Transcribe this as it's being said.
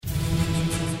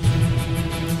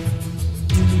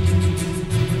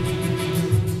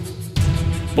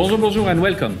Bonjour, and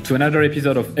welcome to another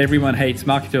episode of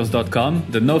EveryoneHatesMarketers.com,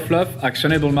 the no-fluff,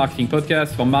 actionable marketing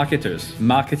podcast for marketers,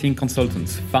 marketing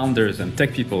consultants, founders, and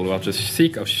tech people who are just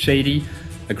sick of shady,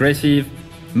 aggressive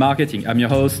marketing. I'm your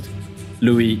host,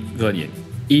 Louis Grenier.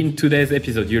 In today's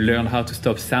episode, you'll learn how to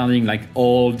stop sounding like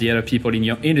all the other people in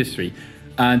your industry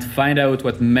and find out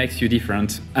what makes you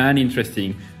different and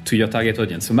interesting to your target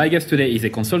audience. So my guest today is a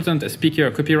consultant, a speaker,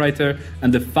 a copywriter,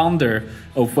 and the founder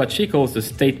of what she calls the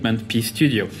Statement Piece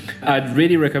Studio. I'd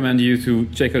really recommend you to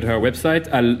check out her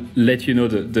website. I'll let you know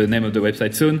the name of the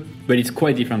website soon, but it's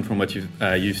quite different from what you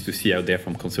used to see out there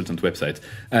from consultant websites.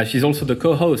 She's also the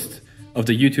co-host of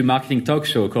the YouTube marketing talk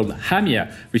show called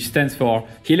Hamia, which stands for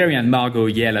Hillary and Margot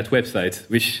Yell at Websites,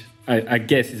 which I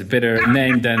guess is a better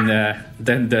name than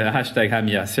the hashtag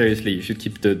Hamia. Seriously, you should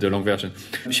keep the long version.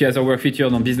 She has her work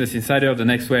featured on Business Insider, The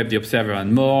Next Web, The Observer,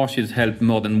 and more. She's helped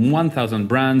more than 1,000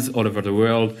 brands all over the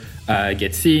world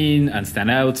get seen and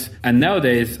stand out. And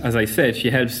nowadays, as I said, she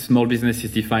helps small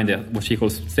businesses define their what she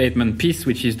calls statement piece,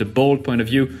 which is the bold point of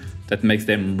view that makes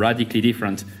them radically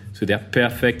different to their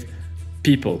perfect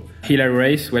people. Hillary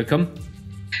Race, welcome.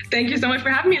 Thank you so much for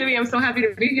having me, Louis. I'm so happy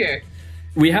to be here.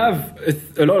 We have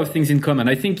a lot of things in common.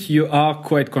 I think you are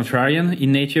quite contrarian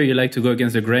in nature. You like to go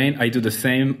against the grain. I do the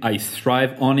same. I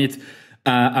thrive on it.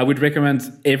 I would recommend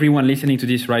everyone listening to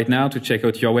this right now to check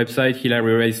out your website,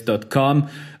 hillaryrace.com.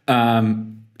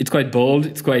 It's quite bold.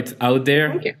 It's quite out there.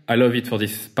 Thank you. I love it for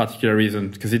this particular reason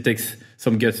because it takes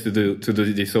some guts to do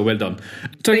this. So well done.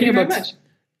 Thank you very much.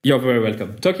 You're very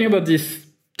welcome. Talking about this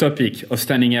topic of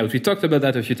standing out. We talked about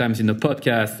that a few times in the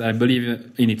podcast. I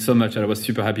believe in it so much that I was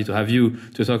super happy to have you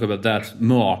to talk about that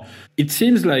more. It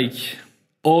seems like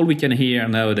all we can hear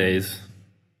nowadays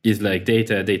is like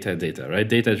data, right?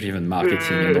 Data-driven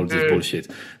marketing and all this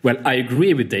bullshit. Well, I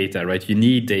agree with data, right? You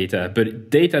need data, but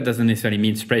data doesn't necessarily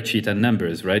mean spreadsheet and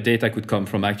numbers, right? Data could come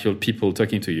from actual people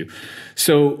talking to you.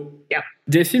 So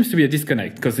there seems to be a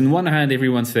disconnect because on one hand,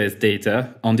 everyone says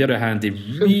data. On the other hand, they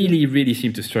really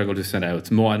seem to struggle to stand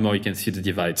out. More and more, you can see the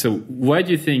divide. So why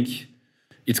do you think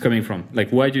it's coming from? Like,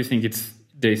 why do you think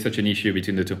there is such an issue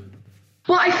between the two?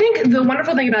 Well, I think the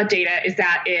wonderful thing about data is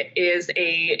that it is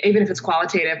even if it's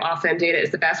qualitative, often data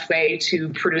is the best way to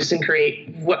produce and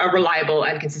create a reliable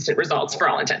and consistent results for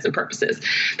all intents and purposes.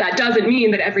 That doesn't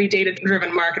mean that every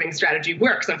data-driven marketing strategy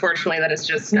works. Unfortunately, that is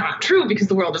just not true because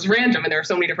the world is random and there are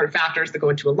so many different factors that go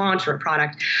into a launch or a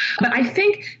product. But I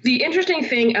think the interesting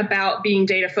thing about being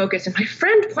data-focused, and my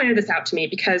friend pointed this out to me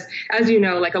because, as you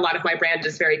know, like a lot of my brand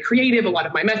is very creative, a lot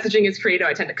of my messaging is creative.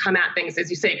 I tend to come at things, as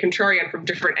you say, contrarian from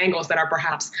different angles that are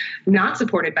perhaps not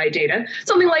supported by data.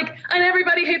 Something like an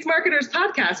Everybody Hates Marketers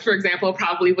podcast, for example,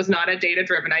 probably was not a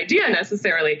data-driven idea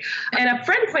necessarily. And a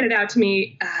friend pointed out to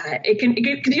me, it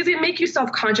can make you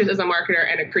self-conscious as a marketer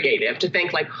and a creative to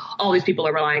think like all these people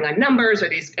are relying on numbers or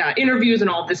these interviews and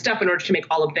all of this stuff in order to make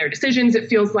all of their decisions. It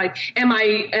feels like, am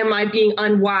I being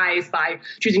unwise by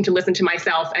choosing to listen to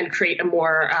myself and create a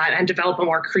more and develop a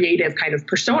more creative kind of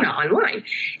persona online?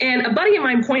 And a buddy of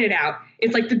mine pointed out,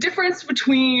 it's like the difference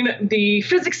between the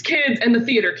physics kids and the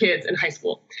theater kids in high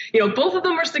school. You know, both of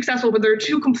them are successful, but they're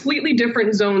two completely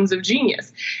different zones of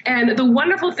genius. And the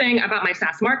wonderful thing about my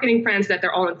SaaS marketing friends is that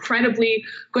they're all incredibly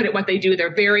good at what they do.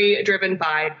 They're very driven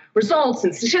by results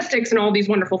and statistics and all these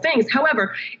wonderful things.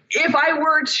 However, if I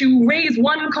were to raise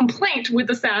one complaint with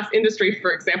the SaaS industry,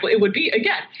 for example, it would be,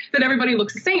 again, that everybody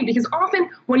looks the same. Because often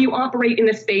when you operate in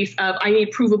the space of I need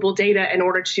provable data in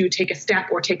order to take a step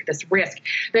or take this risk,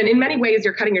 then in many ways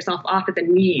you're cutting yourself off at the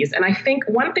knees. And I think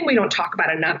one thing we don't talk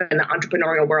about enough in the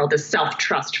entrepreneurial world is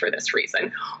self-trust for this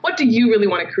reason. What do you really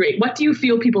want to create? What do you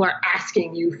feel people are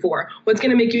asking you for? What's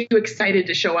going to make you excited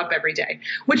to show up every day?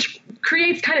 Which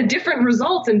creates kind of different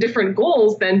results and different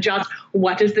goals than just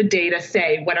what does the data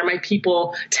say? What are my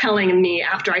people telling me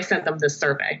after I sent them this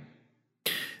survey?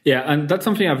 Yeah, and that's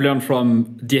something I've learned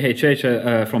from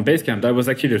DHH, from Basecamp. That was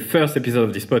actually the first episode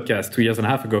of this podcast 2.5 years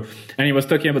ago. And he was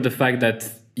talking about the fact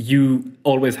that you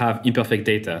always have imperfect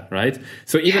data, right?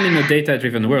 So even in a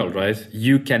data-driven world, right,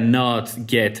 you cannot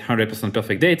get 100%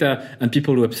 perfect data, and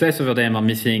people who obsess over them are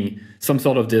missing some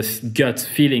sort of this gut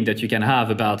feeling that you can have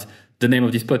about the name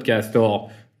of this podcast or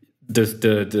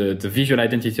the visual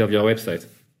identity of your website.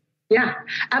 Yeah,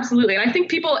 absolutely. And I think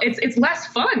it's less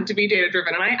fun to be data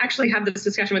driven. And I actually have this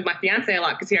discussion with my fiance a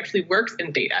lot because he actually works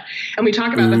in data. And we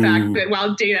talk about the fact that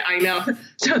while data, I know,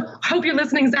 so hope you're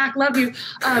listening, Zach, love you.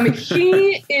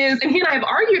 He and I have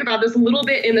argued about this a little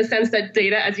bit in the sense that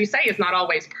data, as you say, is not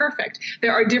always perfect.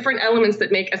 There are different elements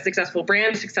that make a successful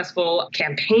brand, successful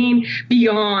campaign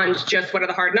beyond just what are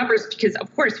the hard numbers. Because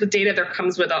of course, with data, there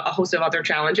comes with a host of other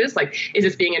challenges. Like, is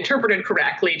this being interpreted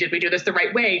correctly? Did we do this the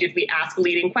right way? Did we ask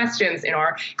leading questions in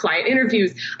our client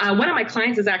interviews? One of my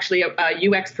clients is actually a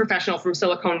UX professional from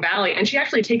Silicon Valley, and she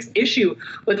actually takes issue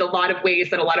with a lot of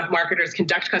ways that a lot of marketers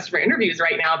conduct customer interviews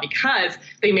right now because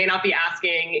they may not be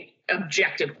asking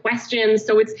objective questions.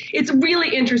 So it's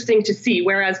really interesting to see,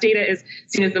 whereas data is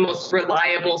seen as the most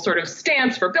reliable sort of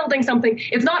stance for building something,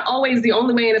 it's not always the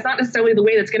only way, and it's not necessarily the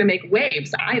way that's going to make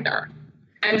waves either.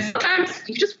 And sometimes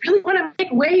you just really want to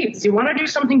make waves. You want to do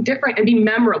something different and be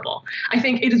memorable. I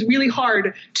think it is really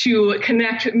hard to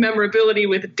connect memorability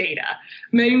with data.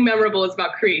 Being memorable is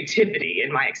about creativity,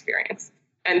 in my experience.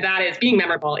 And that is, being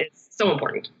memorable is so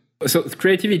important. So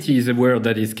creativity is a word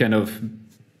that is kind of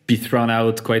be thrown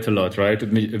out quite a lot, right? A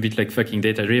bit like fucking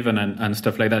data driven and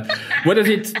stuff like that. What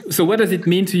does it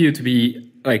mean to you to be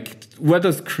like, what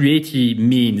does creativity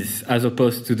means as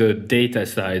opposed to the data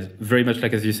side? Very much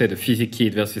like, as you said, the physics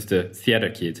kid versus the theater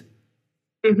kid.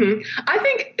 Mm-hmm. I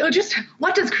think just,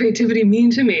 what does creativity mean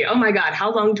to me? Oh my God,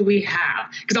 how long do we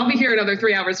have? Because I'll be here another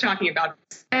 3 hours talking about it.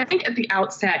 I think at the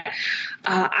outset,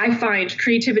 I find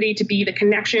creativity to be the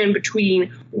connection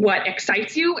between what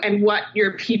excites you and what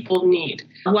your people need,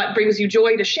 what brings you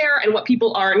joy to share, and what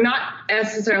people are not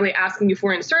necessarily asking you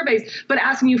for in surveys, but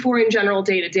asking you for in general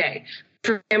day to day.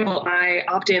 For example, I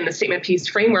opt in the Statement Piece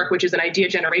Framework, which is an idea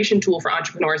generation tool for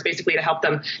entrepreneurs, basically to help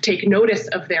them take notice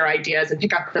of their ideas and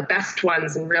pick up the best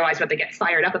ones and realize what they get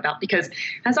fired up about. Because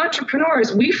as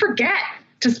entrepreneurs, we forget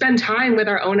to spend time with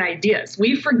our own ideas.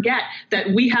 We forget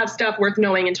that we have stuff worth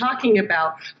knowing and talking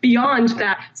about beyond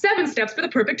that 7 steps for the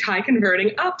perfect high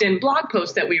converting opt-in blog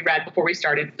post that we read before we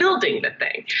started building the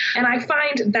thing. And I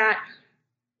find that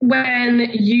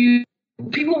when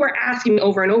people were asking me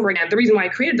over and over again, the reason why I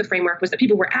created the framework was that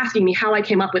people were asking me how I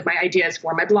came up with my ideas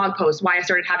for my blog posts, why I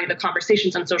started having the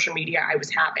conversations on social media I was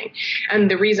having.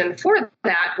 And the reason for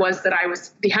that was that I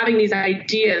was having these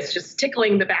ideas just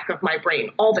tickling the back of my brain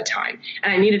all the time.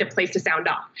 And I needed a place to sound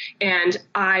off. And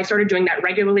I started doing that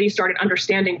regularly, started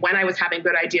understanding when I was having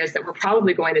good ideas that were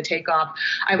probably going to take off.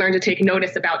 I learned to take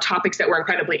notice about topics that were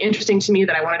incredibly interesting to me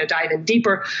that I wanted to dive in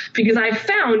deeper, because I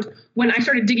found when I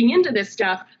started digging into this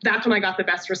stuff, that's when I got the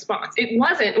best response. It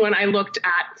wasn't when I looked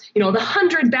at, the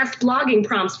 100 best blogging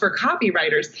prompts for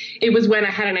copywriters. It was when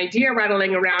I had an idea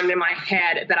rattling around in my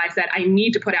head that I said, I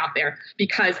need to put out there,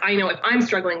 because I know if I'm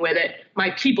struggling with it,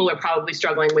 my people are probably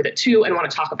struggling with it too and want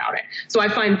to talk about it. So I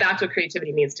find that's what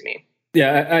creativity means to me.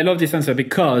 Yeah, I love this answer,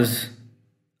 because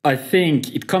I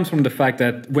think it comes from the fact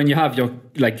that when you have your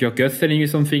gut telling you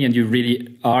something and you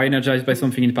really are energized by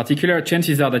something in particular,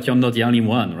 chances are that you're not the only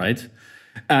one, right?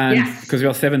 And because we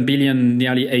are 7 billion,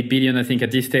 nearly 8 billion, I think,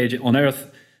 at this stage on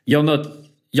Earth, you're not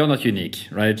unique,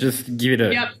 right? Just give it a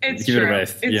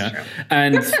rest. It's true.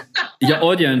 And your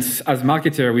audience, as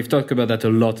marketer, we've talked about that a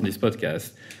lot in this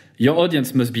podcast. Your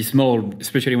audience must be small,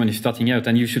 especially when you're starting out,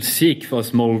 and you should seek for a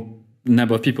small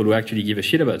number of people who actually give a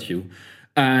shit about you.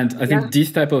 And I think this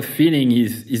type of feeling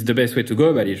is the best way to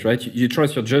go about it, right? You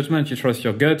trust your judgment, you trust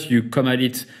your gut, you come at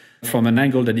it from an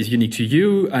angle that is unique to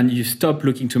you, and you stop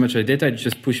looking too much at data, you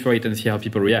just push for it and see how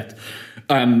people react.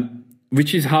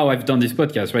 Which is how I've done this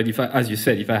podcast, right? As you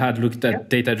said, if I had looked at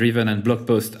data-driven and blog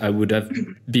posts, I would have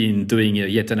been doing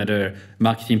yet another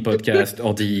marketing podcast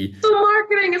or the... So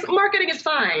marketing is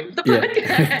fine.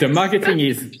 The marketing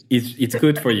it's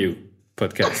good for you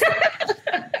podcast.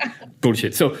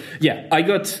 Bullshit. So yeah,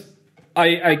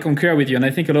 I concur with you, and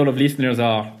I think a lot of listeners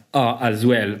are as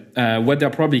well. What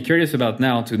they're probably curious about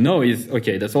now to know is,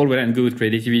 okay, that's all well and good,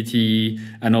 creativity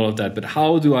and all of that, but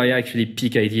how do I actually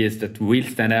pick ideas that will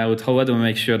stand out? How do I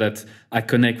make sure that I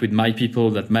connect with my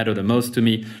people that matter the most to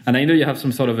me? And I know you have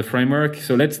some sort of a framework,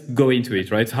 so let's go into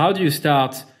it, right? So how do you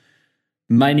start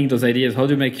mining those ideas? How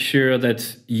do you make sure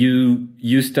that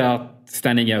you start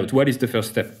standing out? What is the first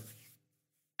step?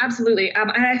 Absolutely.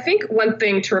 And I think one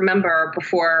thing to remember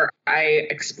before I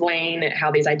explain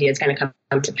how these ideas kind of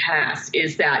come to pass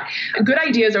is that good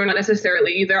ideas are not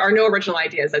necessarily, there are no original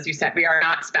ideas, as you said. We are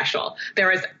not special.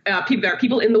 There are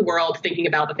people in the world thinking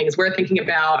about the things we're thinking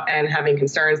about and having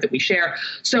concerns that we share.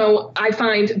 So I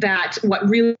find that what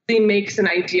really makes an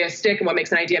idea stick and what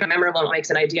makes an idea memorable and what makes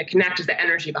an idea connect is the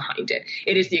energy behind it.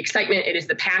 It is the excitement, it is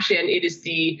the passion, it is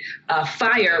the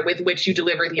fire with which you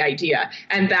deliver the idea.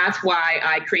 And that's why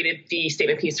I created the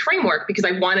statement piece framework, because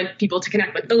I wanted people to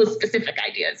connect with those specific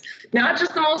ideas, not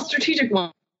just the most strategic ones.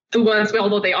 The ones,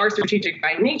 although they are strategic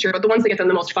by nature, but the ones that get them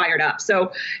the most fired up.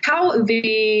 So how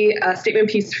the statement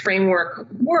piece framework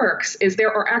works is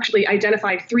there are actually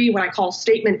identified 3 what I call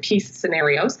statement piece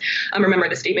scenarios. Remember,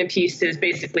 the statement piece is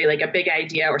basically like a big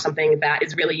idea or something that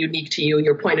is really unique to you,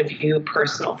 your point of view,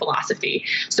 personal philosophy.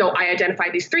 So I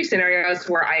identified these 3 scenarios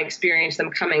where I experienced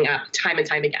them coming up time and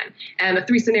time again. And the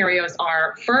 3 scenarios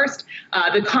are, first,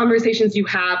 the conversations you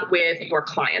have with your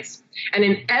clients. And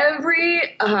in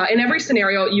every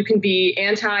scenario, you can be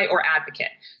anti or advocate.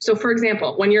 So, for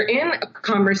example, when you're in a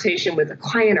conversation with a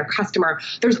client or customer,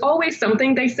 there's always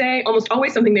something they say, almost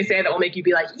always something they say that will make you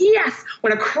be like, yes,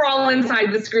 want to crawl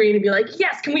inside the screen and be like,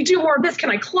 yes, can we do more of this?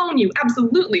 Can I clone you?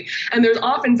 Absolutely. And there's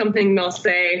often something they'll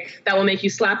say that will make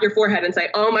you slap your forehead and say,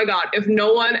 oh my God, if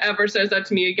no one ever says that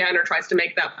to me again or tries to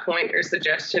make that point or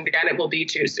suggestion again, it will be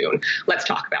too soon. Let's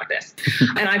talk about this.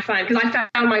 And I found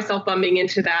myself bumping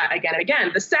into that again and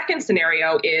again. The second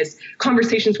scenario is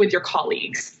conversations with your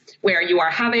colleagues, where you are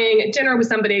having dinner with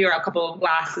somebody or a couple of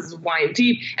glasses of wine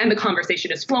deep, and the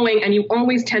conversation is flowing, and you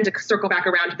always tend to circle back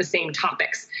around to the same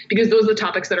topics because those are the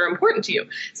topics that are important to you.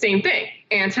 Same thing,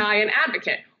 anti and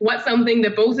advocate. What's something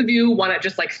that both of you want to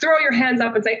just like throw your hands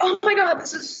up and say, oh my God,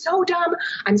 this is so dumb.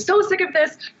 I'm so sick of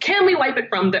this. Can we wipe it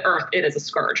from the earth? It is a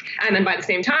scourge. And then by the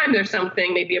same time, there's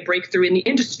something, maybe a breakthrough in the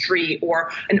industry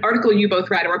or an article you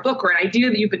both read or a book or an idea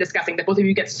that you've been discussing that both of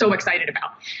you get so excited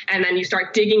about. And then you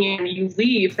start digging in, you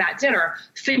leave that dinner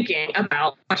thinking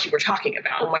about what you were talking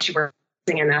about and what you were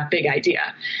in that big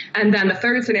idea. And then the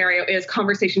third scenario is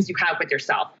conversations you have with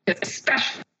yourself,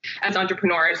 especially as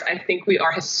entrepreneurs. I think we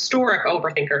are historic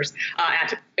overthinkers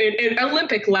at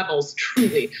Olympic levels,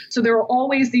 truly. So there are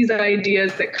always these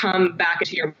ideas that come back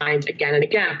into your mind again and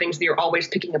again, things that you're always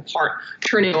picking apart,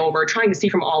 turning over, trying to see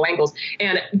from all angles.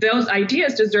 And those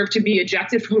ideas deserve to be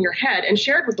ejected from your head and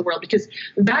shared with the world, because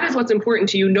that is what's important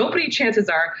to you. Chances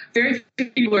are, very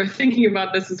few people are thinking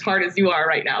about this as hard as you are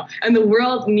right now. And the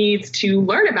world needs to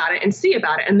learn about it and see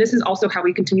about it. And this is also how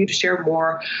we continue to share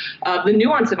more of the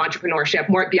nuance of entrepreneurship,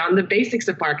 more beyond the basics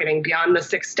of marketing, beyond the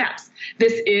 6 steps.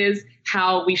 This is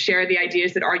how we share the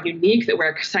ideas that are unique, that we're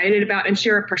excited about, and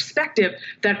share a perspective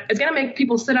that is going to make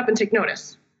people sit up and take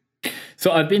notice.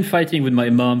 So I've been fighting with my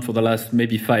mom for the last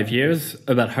maybe 5 years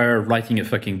about her writing a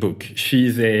fucking book.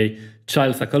 She's a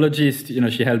child psychologist.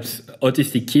 She helps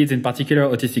autistic kids, in particular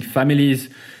autistic families,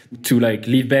 to like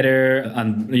live better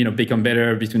and become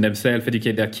better between themselves,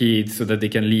 educate their kids so that they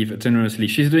can live autonomously.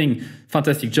 She's doing a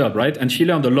fantastic job, right? And she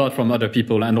learned a lot from other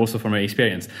people and also from her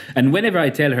experience. And whenever I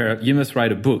tell her, you must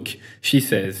write a book, she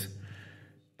says,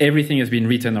 everything has been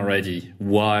written already.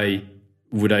 Why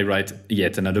would I write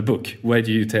yet another book? What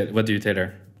do you tell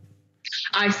her?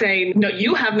 I say, no,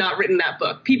 you have not written that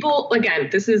book. People, again,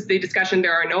 this is the discussion.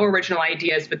 There are no original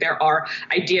ideas, but there are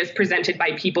ideas presented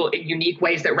by people in unique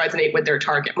ways that resonate with their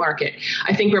target market.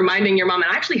 I think reminding your mom,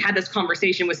 and I actually had this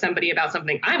conversation with somebody about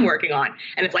something I'm working on.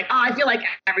 And it's like, I feel like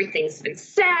everything's been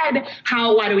said.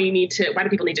 Why do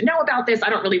people need to know about this? I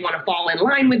don't really want to fall in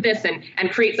line with this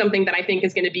and create something that I think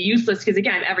is going to be useless because,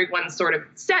 again, everyone's sort of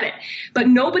said it. But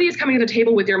nobody is coming to the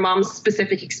table with your mom's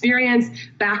specific experience,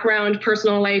 background,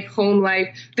 personal life, home life.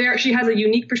 She has a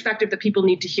unique perspective that people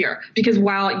need to hear, because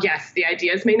while, yes, the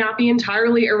ideas may not be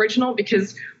entirely original,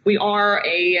 because we are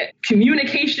a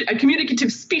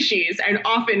communicative species, and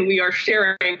often we are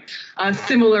sharing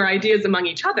similar ideas among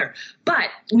each other. But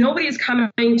nobody is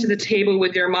coming to the table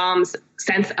with your mom's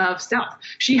sense of self.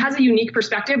 She has a unique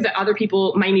perspective that other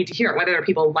people might need to hear, whether they're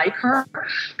people like her,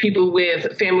 people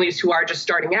with families who are just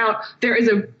starting out. There is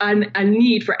a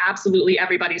need for absolutely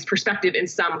everybody's perspective in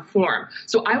some form.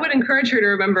 So I would encourage her to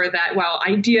remember that while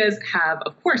ideas have,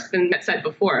 of course, been said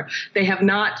before, they have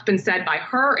not been said by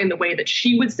her in the way that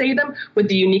she would say them, with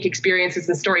the unique experiences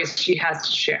and stories she has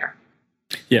to share.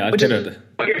 Yeah, which is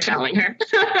what you're telling her.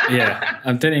 Yeah,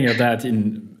 I'm telling her that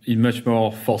in much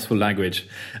more forceful language.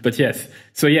 But yes,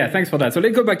 so yeah, thanks for that. So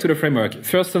let's go back to the framework.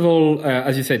 First of all,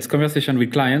 as you said, it's conversation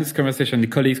with clients, conversation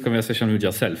with colleagues, conversation with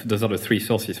yourself. Those are the 3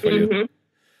 sources for you.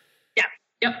 Yeah,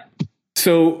 yep.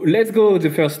 So let's go the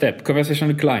first step, conversation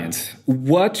with clients.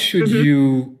 What should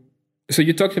you... So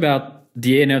you talked about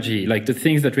the energy, like the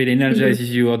things that really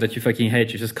energizes you or that you fucking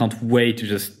hate. You just can't wait to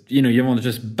just, you want to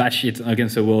just bash it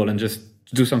against the wall and just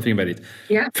do something about it.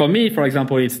 Yeah. For me, for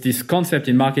example, it's this concept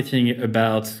in marketing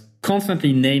about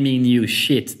constantly naming new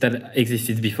shit that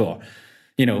existed before.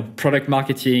 Product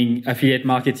marketing, affiliate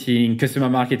marketing, customer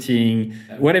marketing,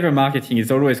 whatever marketing is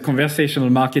always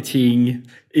conversational marketing,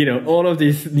 all of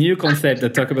these new concepts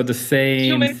that talk about the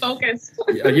same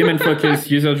human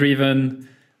focus, user-driven,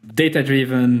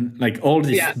 data-driven, like all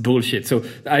this bullshit. So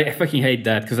I fucking hate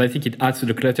that because I think it adds to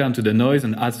the clutter and to the noise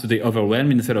and adds to the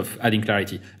overwhelm instead of adding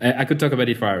clarity. I could talk about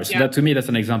it for hours. So that, to me, that's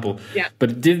an example. Yeah.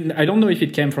 But I don't know if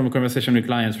it came from a conversation with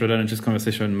clients rather than just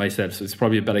conversation with myself. So it's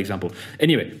probably a bad example.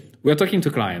 Anyway, we're talking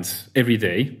to clients every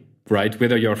day, right?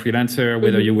 Whether you're a freelancer,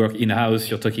 whether you work in-house,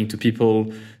 you're talking to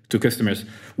people, to customers.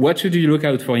 What should you look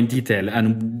out for in detail?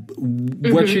 And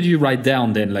what should you write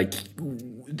down then? Like,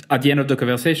 at the end of the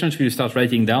conversation, should you start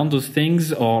writing down those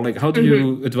things? Or like, how do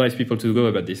you advise people to go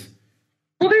about this?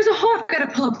 Well, there's a whole, I've got to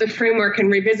pull up the framework and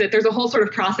revisit. There's a whole sort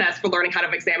of process for learning how to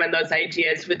examine those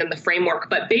ideas within the framework.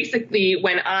 But basically,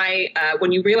 when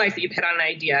you realize that you've hit on an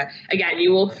idea, again,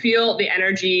 you will feel the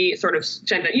energy sort of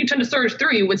tend to surge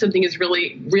through you when something is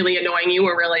really, really annoying you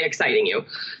or really exciting you.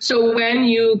 So when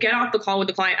you get off the call with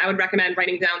the client, I would recommend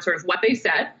writing down sort of what they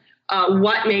said,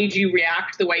 what made you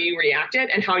react the way you reacted,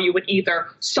 and how you would either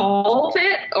solve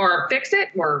it or fix it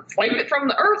or wipe it from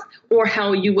the earth, or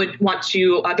how you would want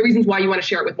to, the reasons why you want to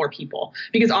share it with more people.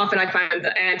 Because often I find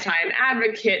the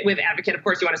advocate, of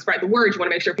course, you want to spread the word, you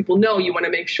want to make sure people know, you want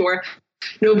to make sure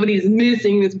nobody's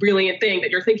missing this brilliant thing that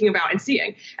you're thinking about and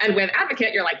seeing. And with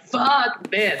advocate, you're like, fuck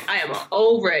this, I am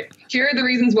over it. Here are the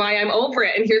reasons why I'm over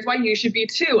it, and here's why you should be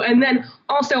too. And then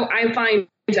also I find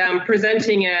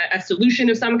presenting a solution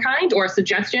of some kind or a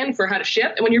suggestion for how to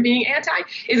shift when you're being anti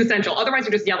is essential. Otherwise,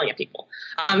 you're just yelling at people.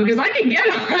 Because I can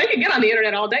get on the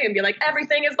internet all day and be like,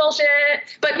 everything is bullshit.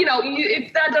 But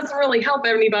that doesn't really help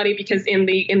anybody, because in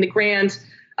the grand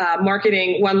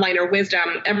marketing one-liner wisdom,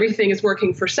 everything is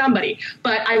working for somebody.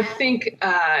 But I think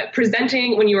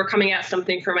presenting, when you are coming at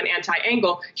something from an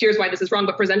anti-angle, here's why this is wrong,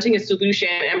 but presenting a solution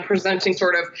and presenting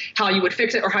sort of how you would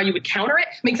fix it or how you would counter it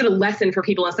makes it a lesson for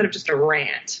people instead of just a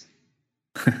rant.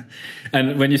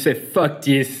 And when you say fuck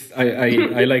this,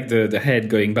 I like the head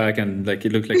going back and like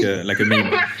it looked like a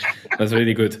meme. That's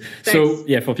really good. Thanks. So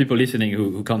yeah, for people listening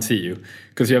who can't see you,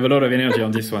 because you have a lot of energy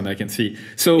on this one, I can see.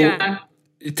 So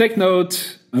take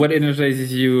note. What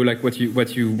energizes you, like what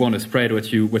you want to spread,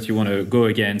 what you want to go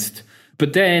against.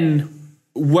 But then,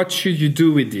 what should you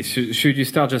do with this? Should you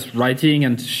start just writing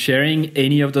and sharing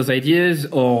any of those ideas,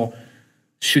 or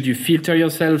should you filter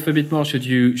yourself a bit more? Should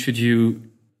you,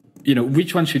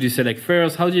 which one should you select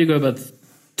first? How do you go about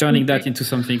turning that into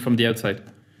something from the outside?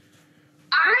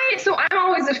 So I'm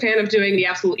always a fan of doing the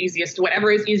absolute easiest, whatever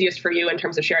is easiest for you in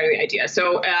terms of sharing the idea.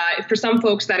 So for some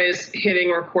folks, that is hitting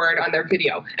record on their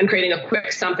video and creating a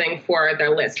quick something for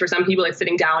their list. For some people, it's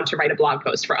sitting down to write a blog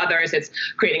post. For others, it's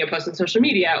creating a post on social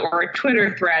media or a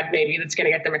Twitter thread maybe that's going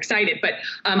to get them excited. But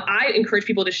I encourage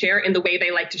people to share in the way they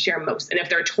like to share most. And if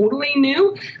they're totally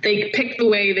new, they pick the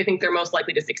way they think they're most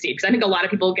likely to succeed. Because I think a lot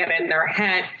of people get in their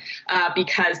head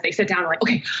because they sit down and like,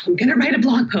 okay, I'm going to write a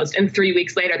blog post. And 3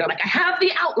 weeks later, they're like, I have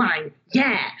the outline.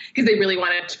 Yeah, because they really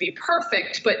want it to be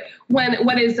perfect. But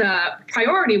what is a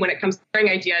priority when it comes to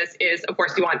sharing ideas is, of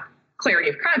course, you want clarity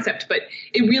of concept, but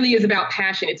it really is about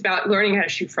passion. It's about learning how to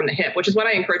shoot from the hip, which is what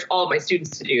I encourage all of my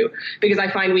students to do, because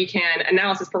I find we can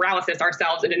analysis paralysis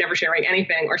ourselves into never sharing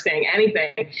anything or saying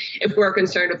anything if we're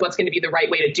concerned with what's going to be the right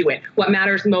way to do it. What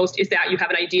matters most is that you have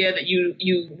an idea that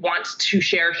you want to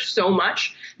share so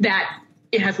much that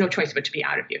it has no choice but to be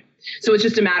out of you. So it's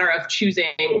just a matter of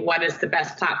choosing what is the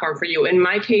best platform for you. In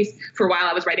my case, for a while,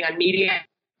 I was writing on Medium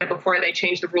before they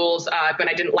changed the rules when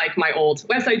I didn't like my old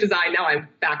website design. Now I'm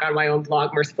back on my own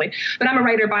blog, mercifully. But I'm a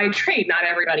writer by trade. Not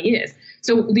everybody is.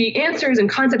 So the answers and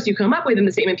concepts you come up with in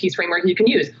the statement piece framework you can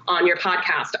use on your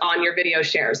podcast, on your video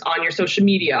shares, on your social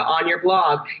media, on your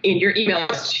blog, in your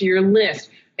emails, to your list,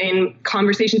 in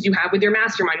conversations you have with your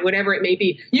mastermind, whatever it may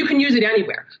be. You can use it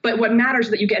anywhere. But what matters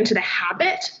is that you get into the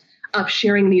habit of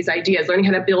sharing these ideas, learning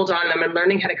how to build on them, and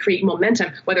learning how to create momentum,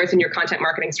 whether it's in your content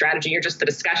marketing strategy or just the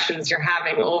discussions you're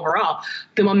having overall.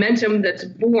 The momentum that's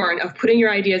born of putting your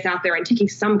ideas out there and taking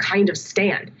some kind of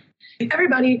stand.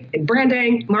 Everybody in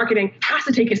branding, marketing has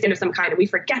to take a stand of some kind, and we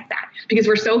forget that because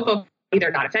we're so focused either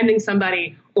not offending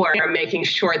somebody or making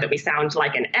sure that we sound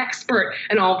like an expert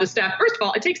and all of this stuff. First of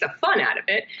all, it takes the fun out of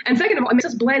it. And second of all, it makes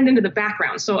us blend into the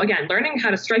background. So again, learning how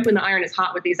to strike when the iron is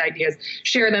hot with these ideas,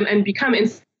 share them, and become in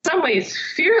some ways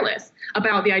fearless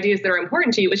about the ideas that are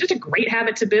important to you is just a great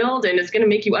habit to build, and it's going to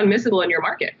make you unmissable in your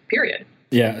market, period.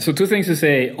 Yeah. So two things to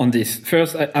say on this.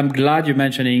 First, I'm glad you're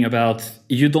mentioning about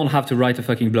you don't have to write a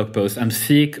fucking blog post. I'm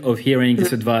sick of hearing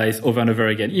this advice over and over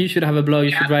again. You should have a blog.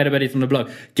 You should write about it on the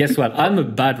blog. Guess what? I'm a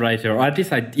bad writer, or at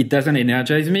least it doesn't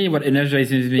energize me. What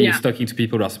energizes me is talking to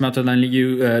people who are smarter than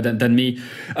you, than me,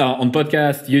 on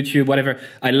podcast, YouTube, whatever.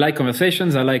 I like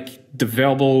conversations. I like the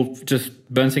verbal, just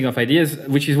bouncing off ideas,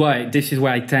 which is why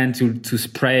I tend to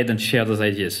spread and share those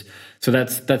ideas. So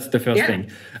that's the first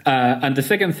thing. And the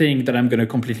second thing that I'm going to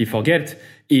completely forget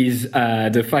is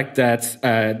the fact that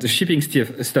the shipping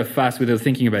stuff fast without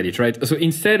thinking about it, right? So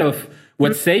instead of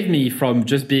what saved me from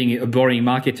just being a boring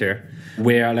marketer,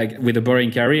 where like with a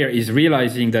boring career, is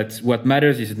realizing that what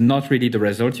matters is not really the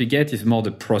result you get, is more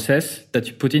the process that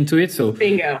you put into it. So,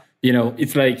 bingo.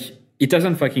 It's like, it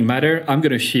doesn't fucking matter. I'm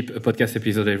going to ship a podcast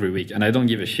episode every week, and I don't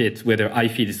give a shit whether I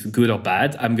feel it's good or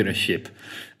bad. I'm going to ship.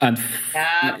 And,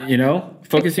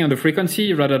 focusing on the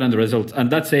frequency rather than the result.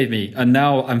 And that saved me. And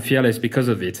now I'm fearless because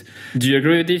of it. Do you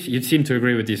agree with this? You seem to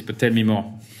agree with this, but tell me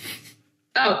more.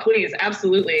 Oh, please.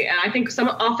 Absolutely. And I think so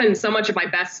much of my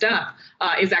best stuff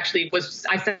I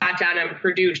sat down and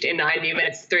produced in 90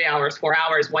 minutes, 3 hours, 4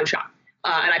 hours, one shot.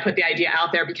 And I put the idea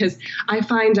out there because I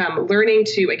find learning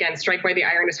to, again, strike where the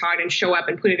iron is hard and show up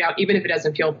and put it out, even if it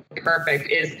doesn't feel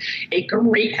perfect, is a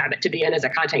great habit to be in as a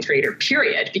content creator,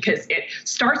 period, because it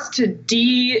starts to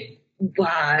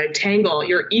tangle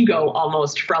your ego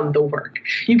almost from the work.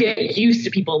 You get used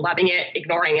to people loving it,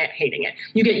 ignoring it, hating it.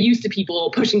 You get used to people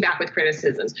pushing back with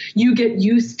criticisms. You get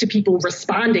used to people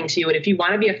responding to you. And if you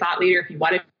want to be a thought leader, if you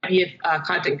want to be a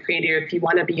content creator, if you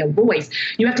want to be a voice,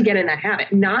 you have to get in that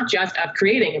habit, not just of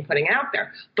creating and putting out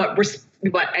there, but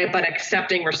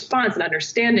accepting response and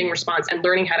understanding response and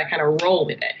learning how to kind of roll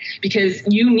with it, because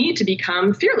you need to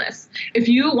become fearless. If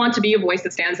you want to be a voice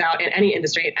that stands out in any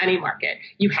industry, in any market,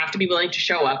 you have to be willing to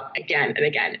show up again and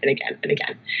again and again and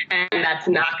again. And that's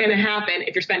not going to happen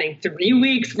if you're spending 3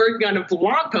 weeks working on a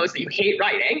blog post that you hate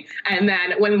writing. And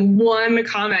then when one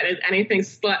comment is anything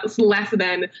less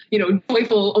than,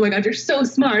 joyful, oh my God, you're so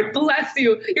smart, bless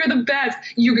you, you're the best,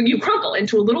 you crumple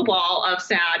into a little ball of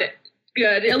sad,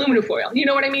 good aluminum foil. You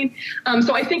know what I mean?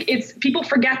 So I think people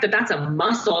forget that that's a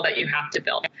muscle that you have to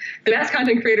build. The best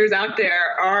content creators out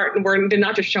there did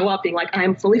not just show up being like,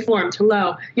 I'm fully formed.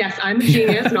 Hello. Yes, I'm a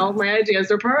genius and all of my ideas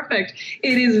are perfect.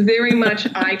 It is very much,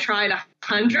 I tried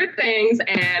 100 things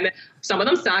and some of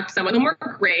them sucked, some of them were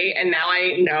great, and now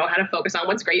I know how to focus on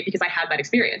what's great because I had that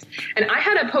experience. And I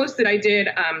had a post that I did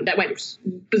that was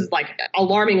like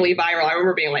alarmingly viral. I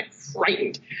remember being like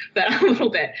frightened that a little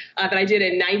bit that I did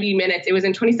in 90 minutes. It was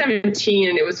in 2017,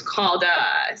 and it was called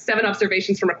 7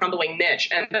 Observations from a Crumbling Niche.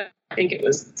 And I think it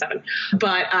was 7,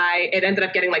 but it ended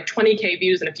up getting like 20K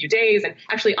views in a few days. And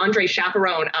actually, Andre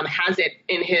Chaperone has it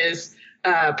in his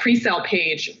pre-sale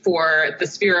page for the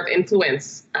Sphere of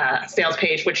Influence sales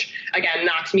page, which again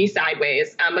knocked me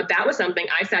sideways. But that was something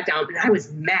I sat down and I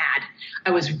was mad.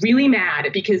 I was really mad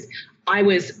because I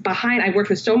was behind. I worked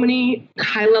with so many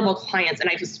high-level clients, and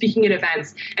I was speaking at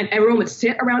events, and everyone would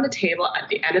sit around a table at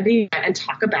the end of the event and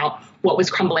talk about what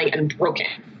was crumbling and broken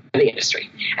in the industry.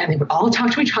 And they would all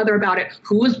talk to each other about it.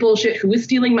 Who was bullshit? Who was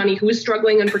stealing money? Who was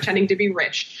struggling and pretending to be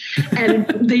rich? And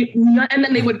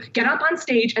then they would get up on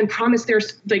stage and promise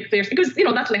theirs because that's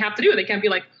what they have to do. They can't be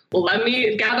like, well, let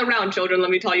me gather around, children. Let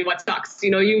me tell you what sucks.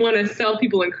 You want to sell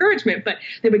people encouragement, but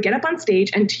they would get up on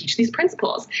stage and teach these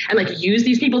principles and use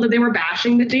these people that they were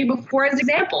bashing the day before as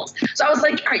examples. So I was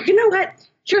like, all right, you know what?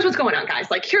 Here's what's going on, guys.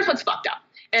 Here's what's fucked up.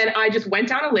 And I just went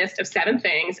down a list of 7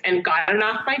 things and got it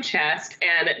off my chest.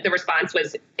 And the response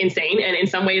was insane. And in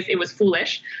some ways it was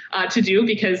foolish to do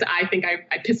because I think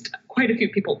I pissed quite a few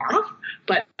people off.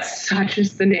 But such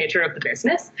is the nature of the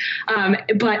business.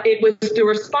 But it was the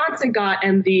response I got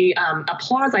and the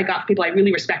applause I got from people I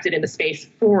really respected in the space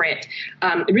for it.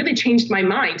 It really changed my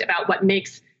mind about what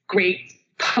makes great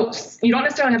posts. You don't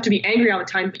necessarily have to be angry all the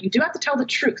time, but you do have to tell the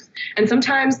truth. And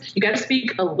sometimes you got to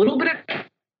speak a little bit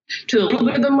to a little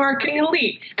bit of the marketing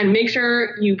elite and make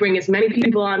sure you bring as many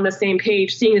people on the same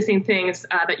page, seeing the same things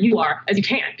that you are as you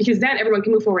can, because then everyone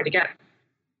can move forward together.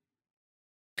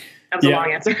 That was a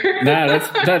long answer.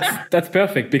 That's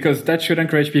perfect, because that should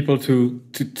encourage people to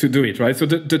do it, right? So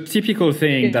the typical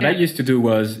thing that I used to do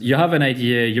was you have an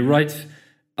idea, you write,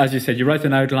 as you said, you write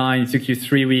an outline, it took you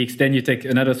 3 weeks, then you take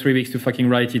another 3 weeks to fucking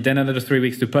write it, then another 3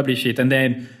 weeks to publish it, and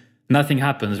then nothing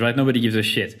happens, right? Nobody gives a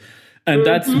shit. And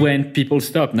that's when people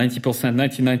stop. 90%,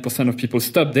 99% of people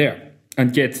stop there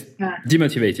and get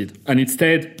demotivated. And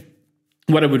instead,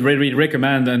 what I would really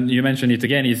recommend, and you mentioned it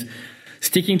again, is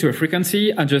sticking to a frequency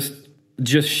and just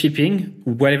just shipping,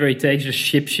 whatever it takes, just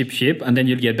ship, and then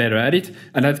you'll get better at it.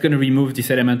 And that's going to remove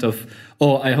this element of,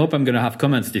 oh, I hope I'm going to have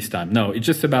comments this time. No, it's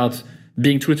just about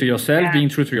being true to yourself, being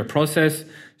true to your process,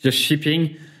 just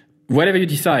shipping, whatever you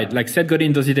decide. Like Seth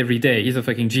Godin does it every day. He's a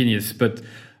fucking genius. But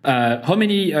how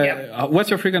many, what's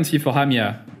your frequency for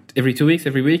Hamya? Every 2 weeks,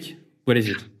 every week? What is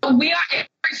it? We are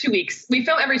every 2 weeks. We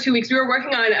film every 2 weeks. We were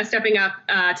working on stepping up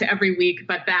to every week,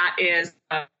 but that is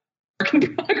work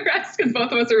in progress because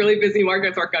both of us are really busy.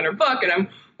 Margaret's working on her book, and I'm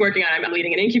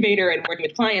leading an incubator and working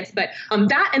with clients. But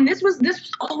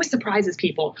this always surprises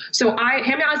people. So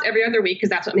Hamya is every other week because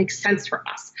that's what makes sense for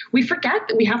us. We forget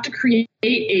that we have to create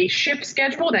a ship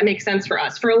schedule that makes sense for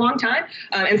us. For a long time,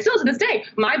 and still to this day,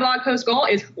 my blog post goal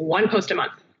is 1 post a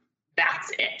month.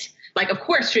 That's it. Like, of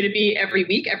course, should it be every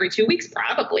week, every 2 weeks?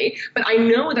 Probably. But I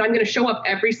know that I'm going to show up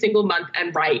every single month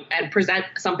and write and present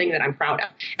something that I'm proud of.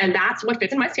 And that's what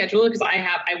fits in my schedule because I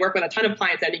work with a ton of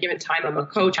clients at any given time. I'm a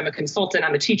coach, I'm a consultant,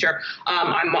 I'm a teacher.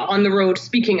 I'm on the road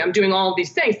speaking, I'm doing all of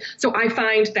these things. So I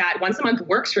find that once a month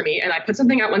works for me, and I put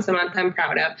something out once a month I'm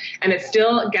proud of, and it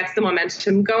still gets the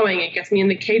momentum going. It gets me in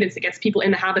the cadence. It gets people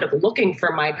in the habit of looking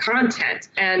for my content.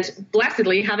 And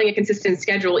blessedly, having a consistent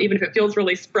schedule, even if it feels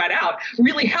really spread out,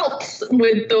 really helps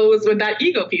with that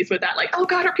ego piece, with that, like, oh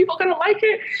God, are people going to like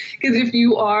it? Because if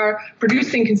you are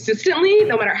producing consistently,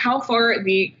 no matter how far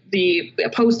the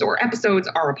posts or episodes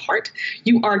are apart,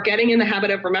 you are getting in the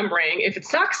habit of remembering. If it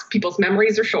sucks, people's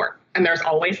memories are short, and there's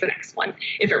always the next one.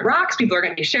 If it rocks, people are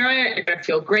going to be sharing it. You're going to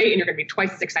feel great, and you're going to be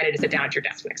twice as excited to sit down at your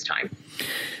desk next time.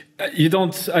 I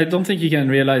don't think you can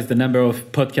realize the number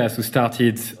of podcasts who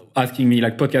started asking me,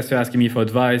 like podcasters asking me for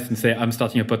advice and say, I'm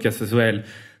starting a podcast as well,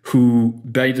 who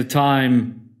by the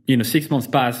time, 6 months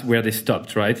passed where they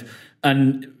stopped, right?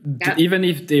 And even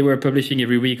if they were publishing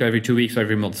every week or every 2 weeks or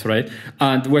every month, right?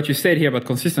 And what you said here about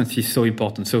consistency is so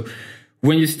important. So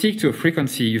when you stick to a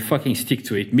frequency, you fucking stick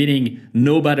to it, meaning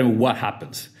no matter what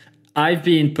happens. I've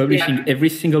been publishing every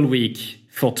single week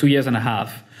for 2.5 years,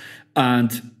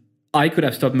 and I could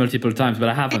have stopped multiple times, but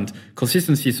I haven't.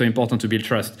 Consistency is so important to build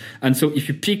trust. And so if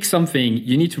you pick something,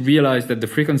 you need to realize that the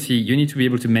frequency, you need to be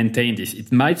able to maintain this.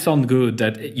 It might sound good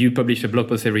that you publish a blog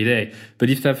post every day, but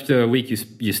if after a week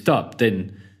you stop,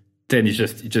 then it's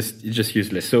just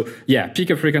useless. So pick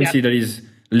a frequency that is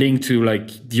linked to like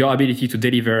your ability to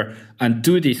deliver, and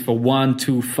do this for 1,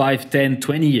 2, 5, 10,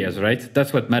 20 years, right?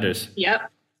 That's what matters. Yep.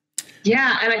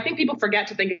 Yeah, and I think people forget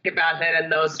to think about it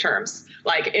in those terms.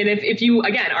 Like, and if you,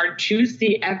 again, choose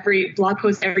the every blog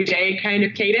post every day kind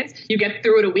of cadence, you get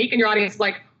through it a week and your audience is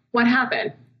like, what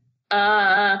happened?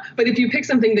 But if you pick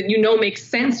something that makes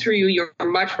sense for you, you're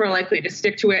much more likely to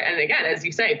stick to it. And again, as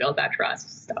you say, build that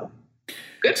trust. So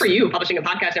good for you publishing a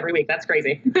podcast every week. That's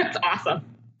crazy. That's awesome.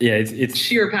 Yeah, it's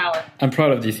sheer power. I'm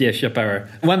proud of this. Yeah, sheer power.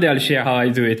 One day I'll share how I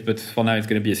do it, but for now it's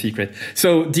going to be a secret.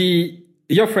 So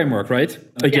your framework, right?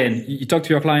 Again, you talk to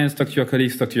your clients, talk to your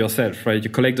colleagues, talk to yourself, right? You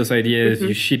collect those ideas,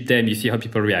 you ship them, you see how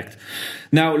people react.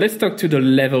 Now, let's talk to the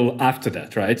level after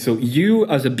that, right? So you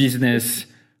as a business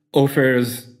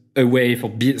offers a way for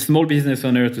small business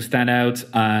owners to stand out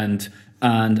and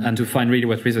to find really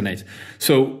what resonates.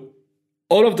 So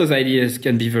all of those ideas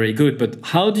can be very good, but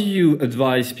how do you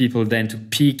advise people then to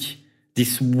pick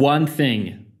this one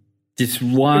thing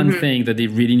that they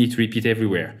really need to repeat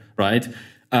everywhere, right?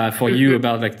 For you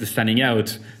about like the standing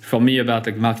out, for me about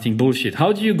like marketing bullshit.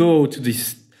 How do you go to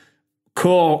this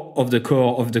core of the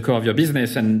core of your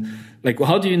business, and like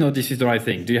how do you know this is the right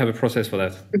thing? Do you have a process for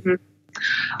that?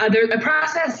 There's a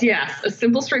process, yes. A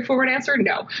simple, straightforward answer,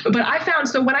 no. But I found,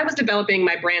 so when I was developing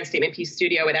my brand Statement Piece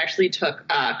Studio, it actually took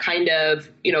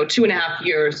 2.5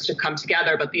 years to come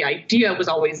together, but the idea was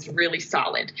always really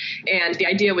solid. And the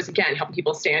idea was, again, helping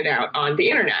people stand out on the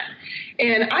internet.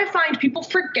 And I find people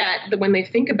forget that when they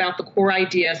think about the core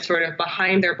idea sort of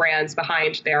behind their brands,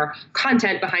 behind their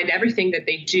content, behind everything that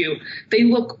they do,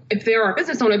 if they're a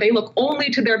business owner, they look only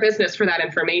to their business for that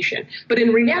information. But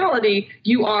in reality,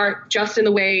 you are just in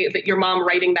the way that your mom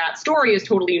writing that story is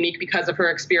totally unique because of her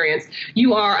experience.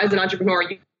 You are, as an entrepreneur,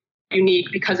 unique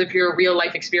because of your real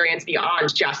life experience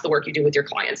beyond just the work you do with your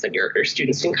clients and your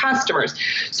students and customers.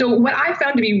 So what I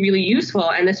found to be really useful,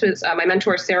 and this was my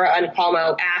mentor, Sarah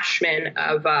Anpalmo Ashman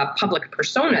of Public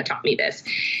Persona taught me this,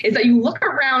 is that you look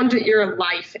around at your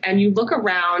life and you look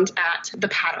around at the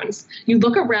patterns. You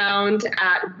look around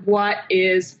at what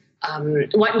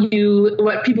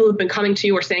people have been coming to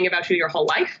you or saying about you your whole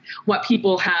life, what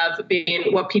people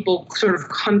sort of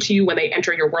come to you when they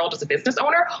enter your world as a business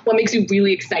owner, what makes you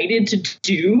really excited to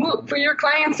do for your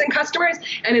clients and customers.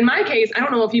 And in my case, I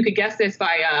don't know if you could guess this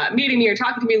by meeting me or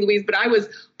talking to me, Louise, but I was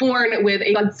born with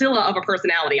a Godzilla of a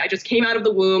personality. I just came out of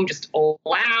the womb just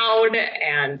loud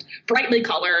and brightly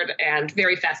colored and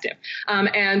very festive.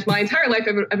 And my entire life,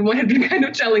 everyone had been kind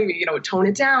of telling me, tone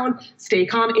it down, stay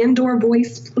calm, indoor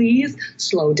voice, please,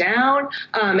 slow down.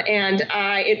 And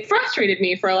it frustrated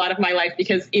me for a lot of my life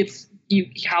because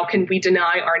how can we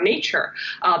deny our nature?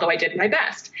 Though I did my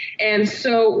best. And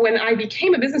so when I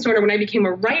became a business owner, when I became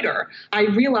a writer, I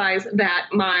realized that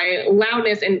my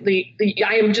loudness and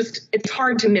it's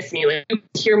hard to miss me. Like, you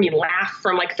hear me laugh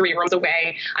from like 3 rooms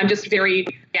away. I'm just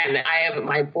I have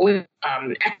my voice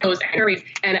echoes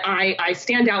and I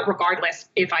stand out regardless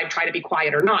if I try to be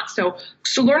quiet or not. So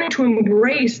learning to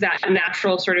embrace that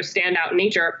natural sort of standout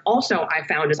nature also I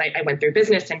found as I went through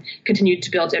business and continued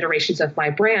to build iterations of my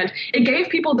brand, it gave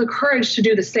people the courage to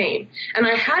do the same. And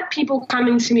I had people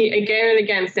coming to me again and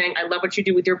again saying, I love what you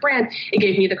do with your brand. It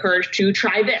gave me the courage to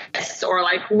try this or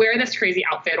like wear this crazy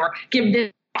outfit or give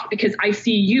this, because I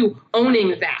see you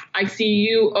owning that. I see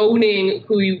you owning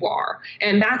who you are.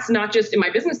 And that's not just in my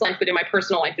business life, but in my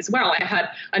personal life as well. I had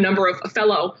a number of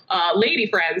fellow lady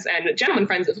friends and gentleman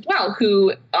friends as well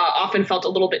who often felt a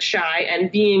little bit shy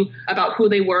and being about who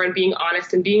they were and being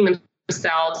honest and being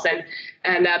themselves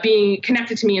and being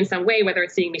connected to me in some way, whether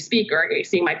it's seeing me speak or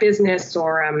seeing my business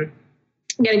or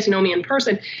getting to know me in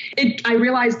person, I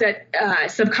realized that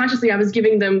subconsciously I was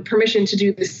giving them permission to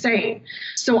do the same.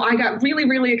 So I got really,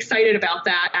 really excited about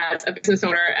that as a business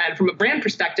owner and from a brand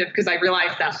perspective, because I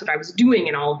realized that's what I was doing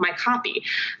in all of my copy.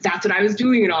 That's what I was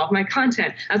doing in all of my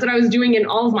content. That's what I was doing in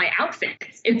all of my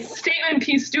outfits. It's statement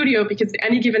piece studio because at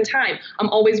any given time, I'm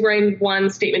always wearing one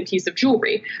statement piece of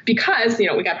jewelry because,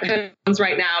 we got the headphones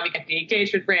right now, we got the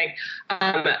engagement ring. So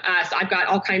I've got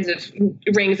all kinds of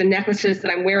rings and necklaces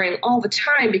that I'm wearing all the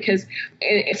time because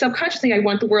subconsciously I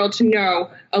want the world to know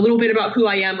a little bit about who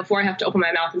I am before I have to open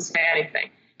my mouth and say anything.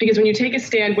 Because when you take a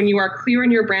stand, when you are clear in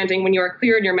your branding, when you are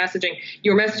clear in your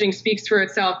messaging speaks for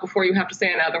itself before you have to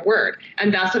say another word.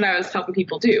 And that's what I was helping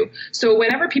people do. So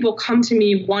whenever people come to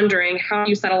me wondering how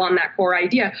you settle on that core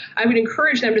idea, I would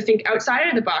encourage them to think outside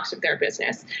of the box of their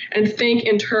business and think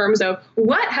in terms of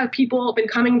what have people been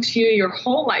coming to you your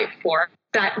whole life for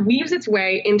that weaves its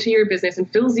way into your business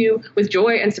and fills you with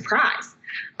joy and surprise.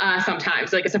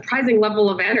 Sometimes, like a surprising level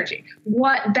of energy.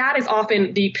 That is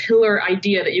often the pillar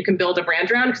idea that you can build a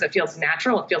brand around because it feels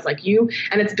natural, it feels like you,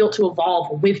 and it's built to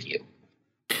evolve with you.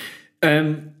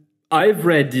 I've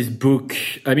read this book.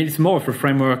 I mean, it's more of a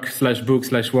framework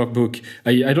 /book /workbook.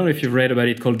 I don't know if you've read about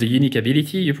it called The Unique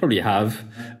Ability. You probably have.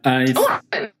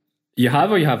 You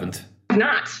have or you haven't?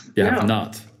 Not. You have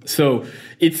not. So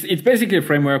it's basically a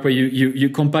framework where you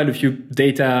compile a few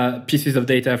pieces of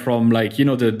data from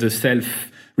the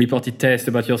self-reported test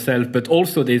about yourself, but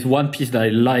also there's one piece that I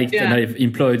liked and I've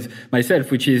employed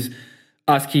myself, which is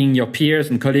asking your peers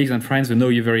and colleagues and friends who know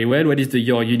you very well, what is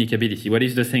your unique ability? What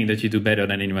is the thing that you do better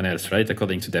than anyone else, right?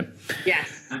 According to them.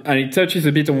 Yes. And it touches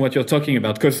a bit on what you're talking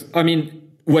about because,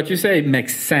 what you say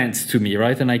makes sense to me,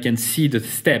 right? And I can see the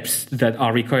steps that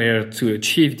are required to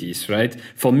achieve this, right?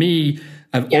 For me,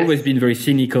 I've always been very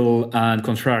cynical and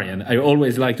contrarian. I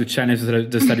always like to challenge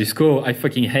the status quo. I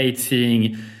fucking hate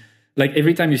seeing,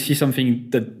 every time you see something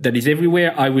that is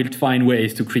everywhere, I will find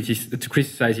ways to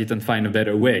criticize it and find a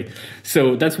better way.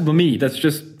 So that's for me. That's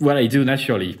just what I do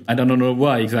naturally. I don't know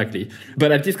why exactly.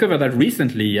 But I've discovered that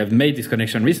recently. I've made this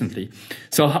connection recently.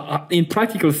 So in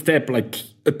practical step,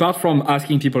 apart from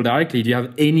asking people directly, do you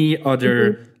have any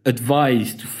other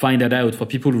advice to find that out for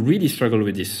people who really struggle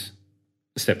with this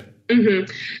step?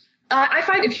 Mm-hmm. I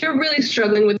find if you're really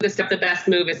struggling with this stuff, the best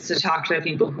move is to talk to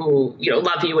people who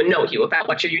love you and know you about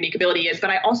what your unique ability is. But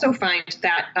I also find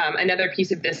that another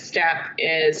piece of this step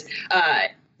is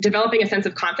developing a sense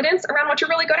of confidence around what you're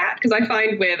really good at. Because I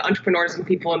find with entrepreneurs and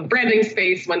people in the branding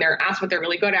space, when they're asked what they're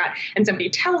really good at and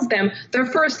somebody tells them, their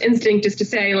first instinct is to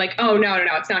say oh, no,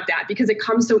 it's not that, because it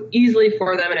comes so easily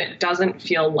for them and it doesn't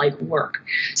feel like work.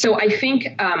 So I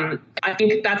think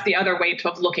that's the other way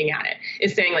of looking at it,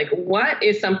 is saying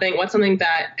what's something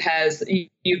that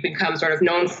you've become sort of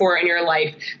known for in your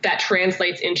life that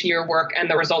translates into your work and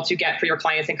the results you get for your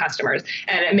clients and customers.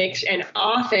 And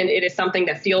often it is something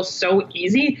that feels so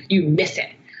easy, you miss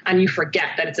it. And you forget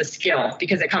that it's a skill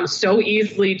because it comes so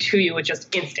easily to you. It's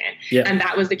just instant. Yeah. And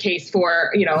that was the case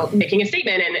for, making a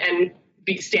statement and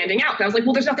standing out. I was like,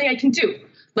 well, there's nothing I can do.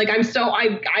 I am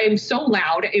so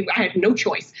loud. I had no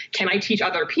choice. Can I teach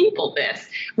other people this?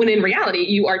 When in reality,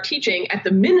 you are teaching at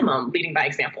the minimum, leading by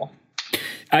example.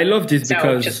 I love this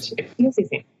because it feels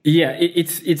easy. Yeah,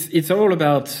 it's all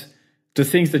about the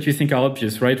things that you think are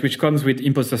obvious, right? Which comes with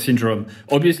imposter syndrome.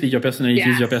 Obviously, your personality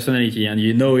is your personality and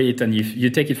you know it and you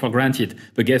take it for granted.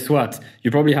 But guess what? You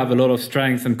probably have a lot of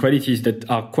strengths and qualities that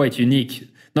are quite unique,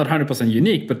 not 100%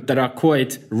 unique, but that are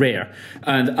quite rare.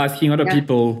 And asking other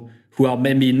people who are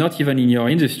maybe not even in your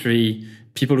industry,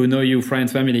 people who know you,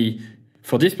 friends, family,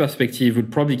 for this perspective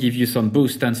would probably give you some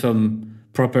boost and some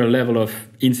proper level of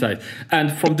insight.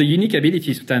 And from the unique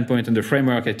abilities standpoint and the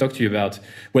framework I talked to you about,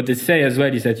 what they say as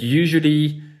well is that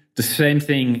usually the same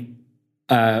thing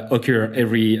occur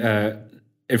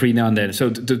every now and then. So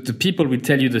the people will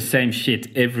tell you the same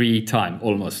shit every time,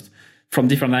 almost, from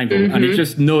different angles. And you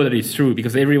just know that it's true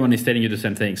because everyone is telling you the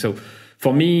same thing. So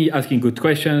for me, asking good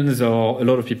questions, or a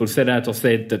lot of people say that or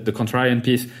say that the contrarian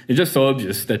piece, it's just so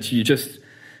obvious that you just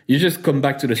come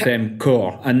back to the same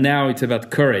core. And now it's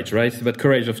about courage, right? It's about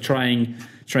courage of trying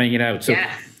it out. So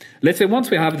let's say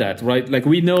once we have that, right? Like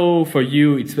we know for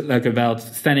you, it's like about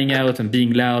standing out and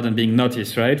being loud and being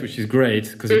noticed, right? Which is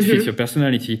great because it fits your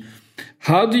personality.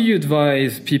 How do you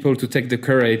advise people to take the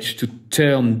courage to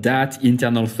turn that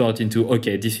internal thought into,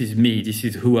 okay, this is me, this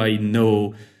is who I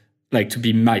know, like to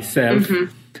be myself?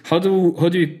 How do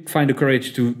you find the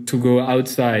courage to go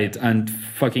outside and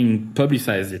fucking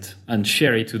publicize it and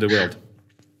share it to the world?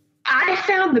 I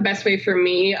found the best way for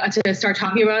me to start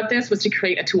talking about this was to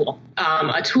create a tool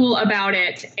about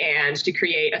it, and to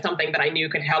create something that I knew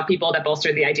could help people, that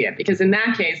bolstered the idea. Because in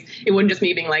that case, it wasn't just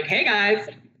me being like, hey guys,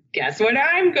 guess what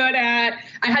I'm good at?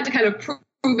 I had to kind of prove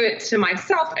it to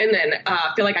myself and then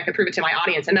feel like I could prove it to my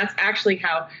audience. And that's actually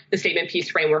how the Statement Piece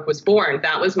framework was born.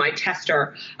 That was my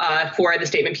tester for the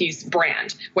Statement Piece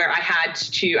brand, where I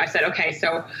said, okay,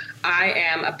 so I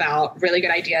am about really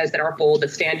good ideas that are bold,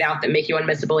 that stand out, that make you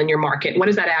unmissable in your market. What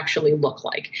does that actually look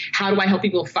like? How do I help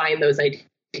people find those ideas?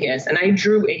 And I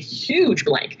drew a huge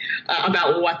blank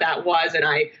about what that was. And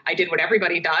I did what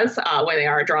everybody does when they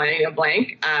are drawing a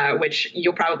blank, which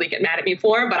you'll probably get mad at me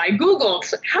for. But I Googled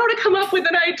how to come up with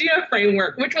an idea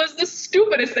framework, which was the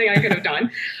stupidest thing I could have done.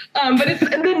 But it's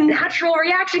the natural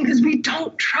reaction because we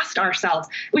don't trust ourselves.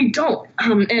 We don't.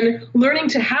 And learning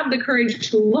to have the courage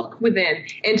to look within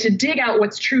and to dig out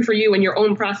what's true for you in your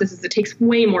own processes, it takes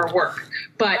way more work.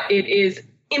 But it is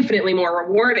infinitely more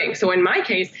rewarding. So in my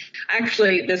case,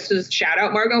 actually, this is shout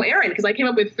out Margot Aaron, because I came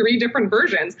up with 3 different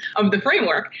versions of the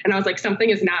framework. And I was like, something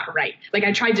is not right. Like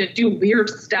I tried to do weird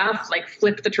stuff, like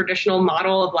flip the traditional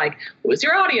model of like, who's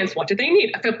your audience? What do they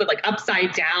need? I flipped it like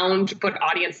upside down to put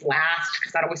audience last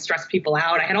because that always stressed people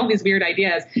out. I had all these weird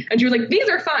ideas. And she was like, these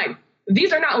are fine.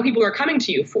 These are not what people are coming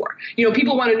to you for. You know,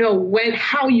 people want to know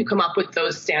how you come up with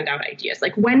those standout ideas.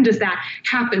 Like, when does that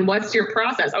happen? What's your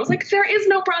process? I was like, there is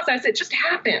no process. It just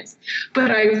happens.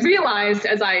 But I realized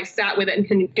as I sat with it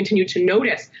and continued to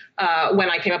notice when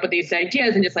I came up with these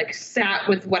ideas and just like sat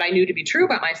with what I knew to be true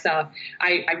about myself,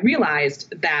 I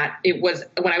realized that it was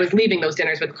when I was leaving those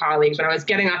dinners with colleagues, when I was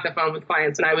getting off the phone with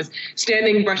clients, and I was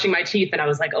standing brushing my teeth and I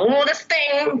was like, oh, this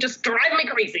thing just drives me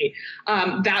crazy.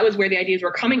 That was where the ideas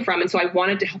were coming from. And so I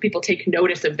wanted to help people take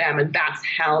notice of them. And that's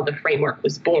how the framework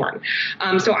was born.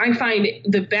 So I find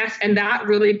the best, and that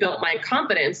really built my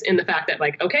confidence in the fact that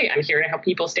like, okay, I'm here to help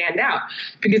people stand out,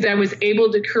 because I was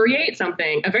able to create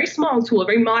something, a very small tool, a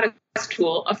very modest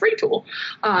tool, a free tool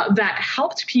that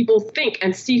helped people think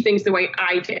and see things the way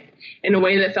I did, in a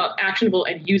way that felt actionable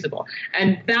and usable.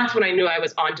 And that's when I knew I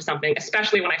was onto something,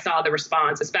 especially when I saw the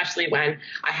response, especially when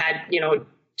I had,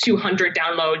 200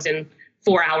 downloads in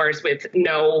 4 hours with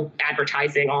no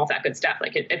advertising, all that good stuff.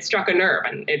 Like it struck a nerve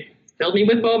and it filled me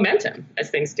with momentum, as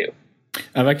things do.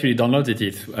 I've actually downloaded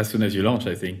it as soon as you launched,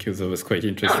 I think, because I was quite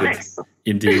interested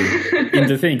in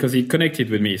the thing, because it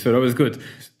connected with me. So that was good.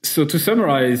 So to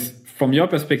summarize, from your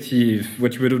perspective,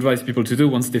 what you would advise people to do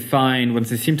once they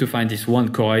seem to find this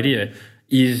one core idea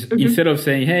is instead of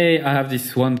saying, hey, I have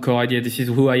this one core idea, this is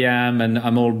who I am and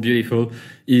I'm all beautiful,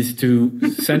 is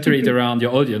to center it around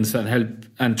your audience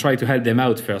and try to help them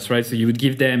out first, right? So you would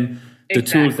give them the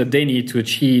tools that they need to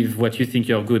achieve what you think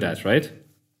you're good at, right?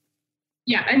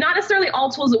 Yeah, and not necessarily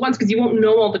all tools at once, because you won't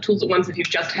know all the tools at once if you've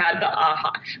just had the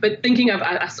aha. But thinking of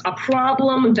a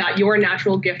problem that your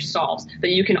natural gift solves, that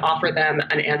you can offer them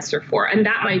an answer for. And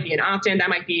that might be an opt-in, that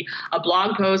might be a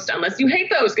blog post, unless you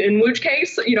hate those, in which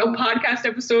case, podcast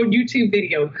episode, YouTube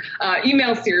video,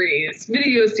 email series,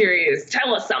 video series,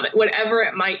 telesummit, whatever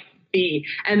it might be.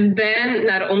 And then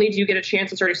not only do you get a chance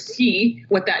to sort of see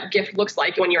what that gift looks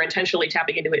like when you're intentionally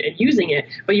tapping into it and using it,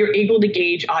 but you're able to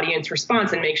gauge audience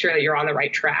response and make sure that you're on the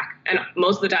right track. And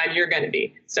most of the time you're going to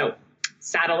be. So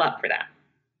saddle up for that.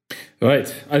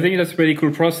 Right. I think that's a pretty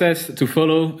cool process to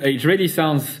follow. It really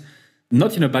sounds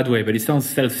not in a bad way, but it sounds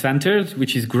self-centered,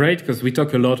 which is great because we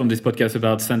talk a lot on this podcast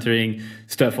about centering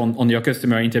stuff on your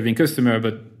customer, interviewing customer,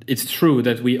 but it's true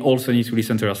that we also need to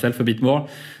listen to ourselves a bit more,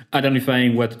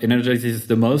 identifying what energizes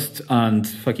the most and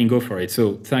fucking go for it.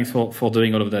 So thanks for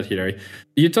doing all of that, Hilary.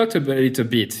 You talked about it a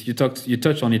bit. You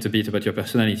touched on it a bit about your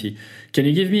personality. Can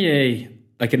you give me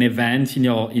an event in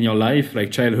your life,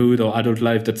 like childhood or adult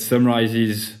life, that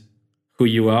summarizes who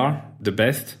you are the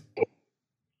best?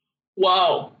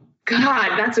 Whoa.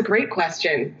 God, that's a great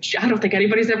question. I don't think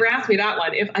anybody's ever asked me that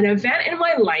one. If an event in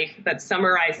my life that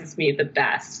summarizes me the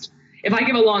best, if I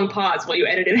give a long pause, will you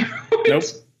edit it out? Nope.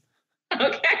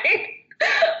 Okay.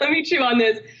 Let me chew on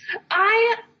this.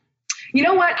 You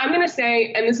know what? I'm going to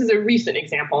say, and this is a recent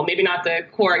example, maybe not the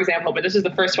core example, but this is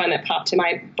the first one that popped to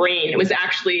my brain. It was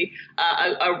actually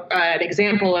an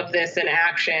example of this in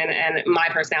action, and my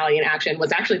personality in action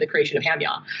was actually the creation of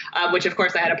Hamya, which of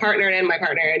course I had a partner in, my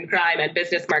partner in crime and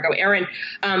business, Margot Aaron.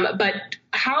 But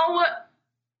how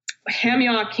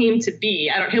Hamya came to be,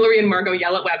 Hilary and Margot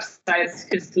yell at websites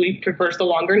because Louis prefers the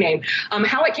longer name.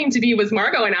 How it came to be was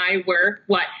Margot and I were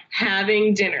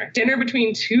having dinner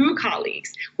between two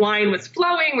colleagues. Wine was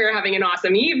flowing. We were having an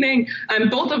awesome evening.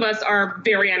 Both of us are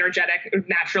very energetic,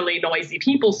 naturally noisy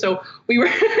people. So we were,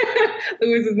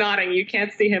 Louis is nodding. You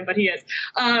can't see him, but he is.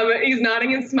 He's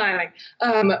nodding and smiling.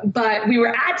 But we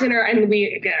were at dinner and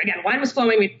wine was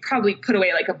flowing. We probably put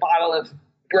away like a bottle of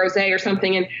rosé or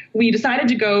something, and we decided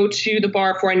to go to the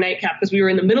bar for a nightcap because we were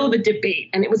in the middle of a debate,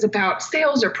 and it was about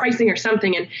sales or pricing or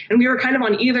something, and we were kind of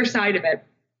on either side of it.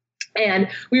 And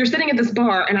we were sitting at this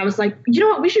bar, and I was like, you know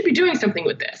what, we should be doing something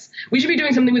with this. We should be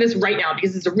doing something with this right now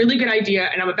because it's a really good idea,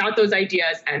 and I'm about those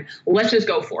ideas, and let's just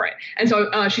go for it. And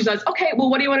so she says, okay, well,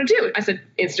 what do you want to do? I said,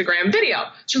 Instagram video.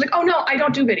 She's like, oh, no, I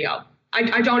don't do video.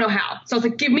 I don't know how. So I was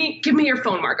like, give me your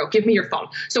phone, Margot. Give me your phone.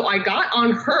 So I got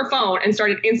on her phone and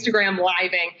started Instagram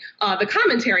living the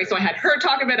commentary. So I had her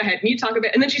talk a bit, I had me talk a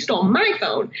bit, and then she stole my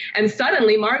phone. And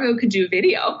suddenly Margot could do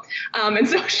video. And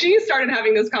so she started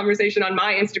having this conversation on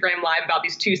my Instagram live about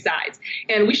these two sides.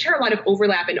 And we share a lot of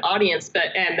overlap in audience,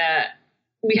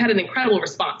 we had an incredible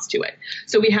response to it.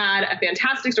 So we had a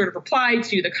fantastic sort of reply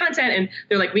to the content, and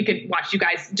they're like, we could watch you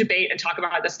guys debate and talk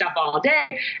about this stuff all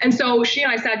day. And so she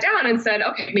and I sat down and said,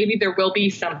 okay, maybe there will be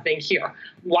something here.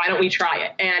 Why don't we try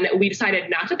it? And we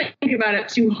decided not to think about it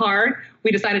too hard.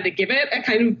 We decided to give it a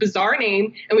kind of bizarre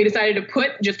name, and we decided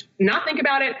to not think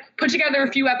about it, put together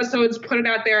a few episodes, put it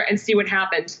out there and see what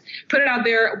happens. Put it out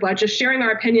there by just sharing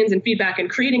our opinions and feedback and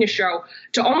creating a show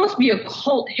to almost be a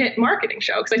cult hit marketing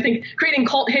show. Because I think creating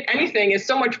cult hit anything is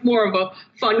so much more of a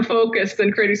fun focus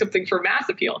than creating something for mass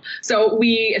appeal. So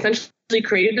we essentially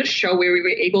created this show where we were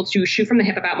able to shoot from the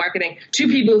hip about marketing to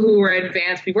people who were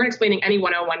advanced. We weren't explaining any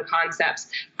one-on-one concepts,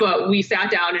 but we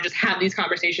sat down and just had these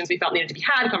conversations we felt needed to be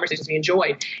had, conversations we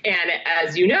enjoyed. And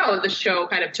as you know, the show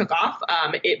kind of took off.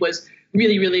 It was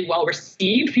really, really well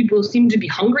received. People seemed to be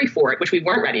hungry for it, which we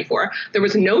weren't ready for. There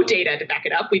was no data to back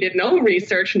it up. We did no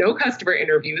research, no customer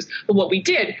interviews. But what we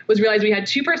did was realize we had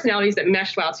two personalities that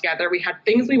meshed well together. We had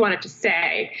things we wanted to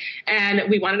say, and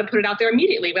we wanted to put it out there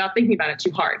immediately without thinking about it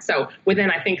too hard. So within,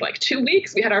 I think, 2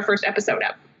 weeks, we had our first episode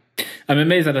up. I'm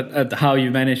amazed at how you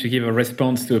managed to give a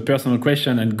response to a personal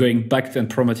question and going back and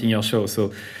promoting your show.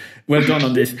 So well done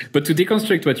on this. But to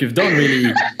deconstruct what you've done,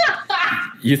 really,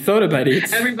 you thought about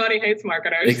it. Everybody hates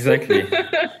marketers. Exactly.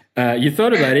 You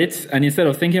thought about it, and instead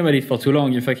of thinking about it for too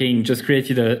long, you fucking just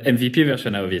created a MVP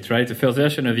version of it, right? The first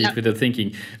version of it without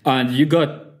thinking. And you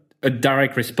got a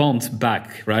direct response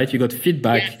back, right? You got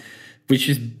feedback, which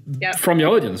is from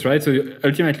your audience, right? So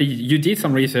ultimately, you did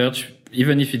some research.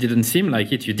 Even if it didn't seem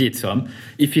like it, you did some.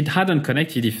 If it hadn't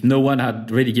connected, if no one had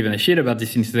really given a shit about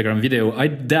this Instagram video, I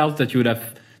doubt that you would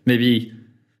have maybe,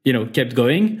 kept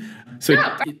going. So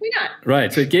probably not.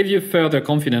 Right. So it gave you further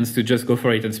confidence to just go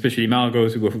for it, and especially Margot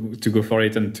to go for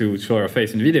it and to show her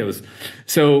face in videos.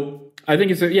 So I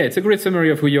think it's a great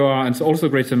summary of who you are, and it's also a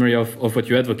great summary of what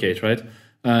you advocate, right?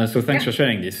 So thanks for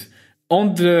sharing this.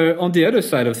 On the other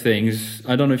side of things,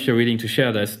 I don't know if you're willing to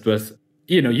share this, but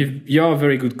you're a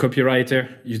very good copywriter.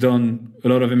 You've done a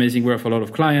lot of amazing work for a lot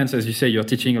of clients. As you say, you're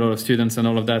teaching a lot of students and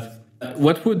all of that.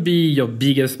 What would be your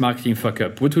biggest marketing fuck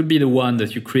up? What would be the one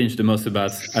that you cringe the most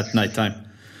about at nighttime?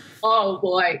 Oh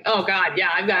boy. Oh God. Yeah,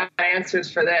 I've got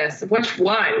answers for this. Which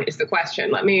one is the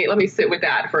question? Let me sit with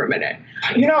that for a minute.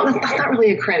 That's not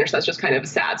really a cringe. That's just kind of a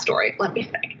sad story. Let me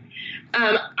think.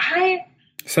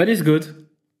 Sad is good.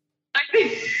 I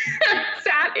think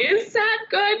sad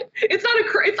good. It's not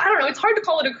I don't know. It's hard to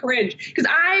call it a cringe because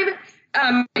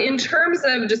in terms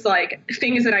of just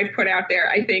things that I've put out there,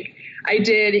 I think I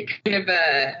did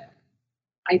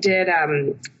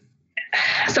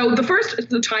So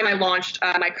the time I launched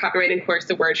my copywriting course,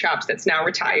 The Wordshops, that's now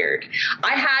retired,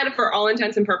 I had, for all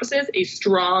intents and purposes, a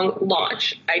strong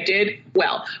launch. I did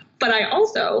well. But I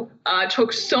also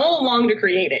took so long to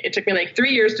create it. It took me like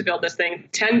 3 years to build this thing,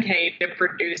 10K to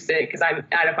produce it because I'm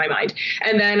out of my mind.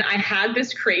 And then I had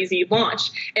this crazy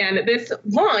launch. And this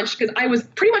launch, because I was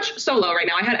pretty much solo right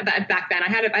now. I had back then, I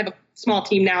have a small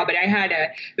team now, but I had a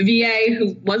VA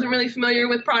who wasn't really familiar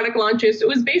with product launches. So it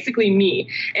was basically me.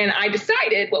 And I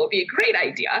decided what would be a great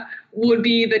idea would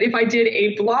be that if I did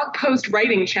a blog post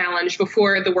writing challenge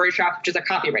before the workshop, which is a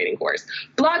copywriting course.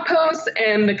 Blog posts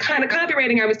and the kind of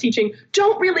copywriting I was teaching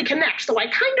don't really connect. So I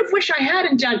kind of wish I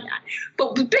hadn't done that.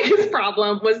 But the biggest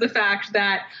problem was the fact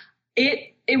that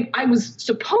I was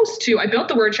supposed to, I built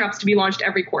the workshops to be launched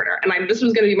every quarter. And this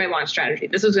was going to be my launch strategy.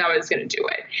 This is how I was going to do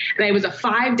it. And it was a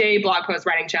 5-day blog post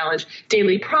writing challenge,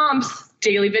 daily prompts,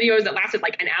 daily videos that lasted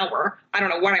like an hour. I don't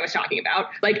know what I was talking about,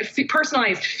 like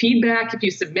personalized feedback if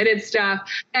you submitted stuff.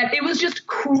 And it was just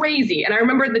crazy. And I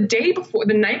remember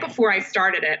the night before I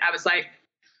started it, I was like,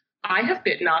 I have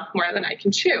bitten off more than I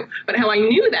can chew. But how I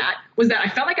knew that was that I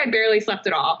felt like I barely slept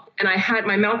at all. And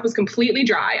my mouth was completely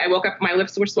dry. I woke up, my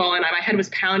lips were swollen, my head was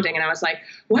pounding. And I was like,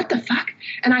 what the fuck?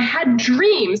 And I had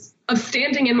dreams of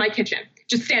standing in my kitchen,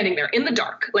 just standing there in the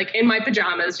dark, like in my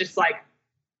pajamas, just like,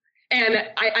 and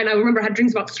I remember I had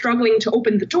dreams about struggling to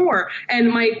open the door. And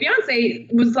my fiance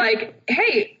was like,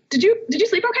 hey, did you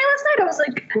sleep okay last night? I was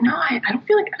like, no, I don't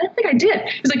think I did.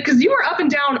 He was like, because you were up and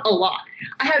down a lot.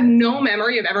 I had no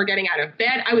memory of ever getting out of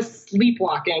bed. I was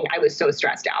sleepwalking. I was so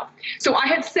stressed out. So I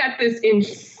had set this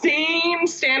insane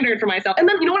standard for myself. And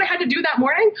then you know what I had to do that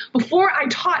morning? Before I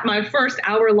taught my first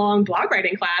hour-long blog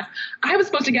writing class, I was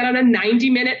supposed to get on a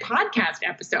 90-minute podcast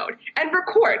episode and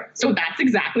record. So that's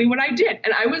exactly what I did.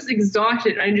 And I was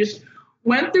exhausted. I just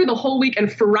went through the whole week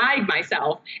and fried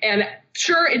myself. And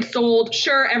sure, it sold.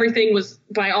 Sure, everything was,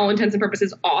 by all intents and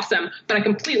purposes, awesome. But I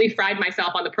completely fried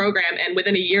myself on the program. And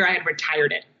within a year, I had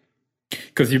retired it.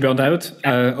 Because you burned out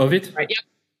of it? Right.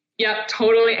 Yep,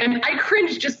 totally. And I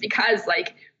cringed just because,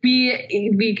 like,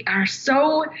 we are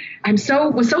so,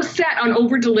 was so set on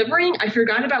over delivering. I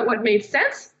forgot about what made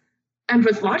sense and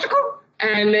was logical.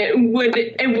 And it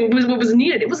was what was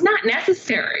needed. It was not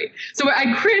necessary. So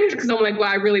I cringed because I'm like, well,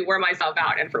 I really wore myself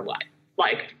out. And for what?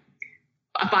 Like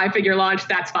a 5-figure launch,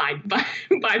 that's fine. But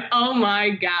oh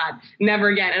my God, never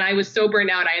again. And I was so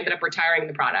burned out, I ended up retiring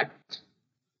the product.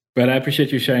 But I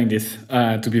appreciate you sharing this,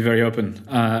 to be very open,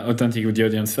 authentic with the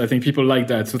audience. I think people like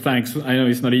that. So thanks. I know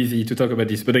it's not easy to talk about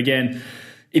this, but again,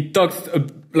 it talks,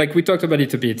 like we talked about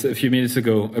it a bit a few minutes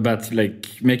ago, about like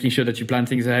making sure that you plan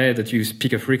things ahead, that you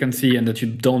pick a frequency, and that you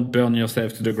don't burn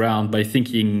yourself to the ground by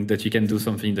thinking that you can do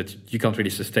something that you can't really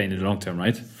sustain in the long term,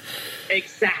 right?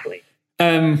 Exactly.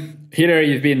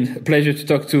 Hilary, you've been a pleasure to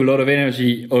talk to, a lot of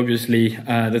energy, obviously.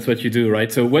 That's what you do,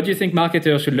 right? So what do you think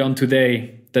marketers should learn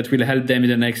today that will help them in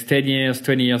the next 10 years,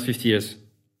 20 years, 50 years?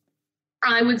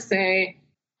 I would say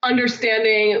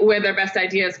understanding where their best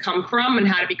ideas come from and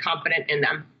how to be confident in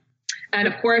them. And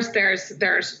of course,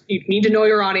 there's you need to know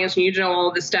your audience, you need to know all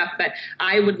of this stuff, but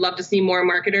I would love to see more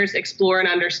marketers explore and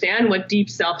understand what deep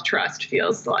self-trust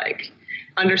feels like.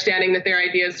 Understanding that their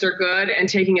ideas are good and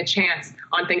taking a chance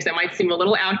on things that might seem a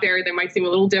little out there, that might seem a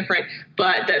little different,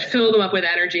 but that fill them up with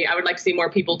energy. I would like to see more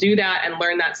people do that and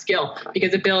learn that skill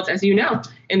because it builds, as you know,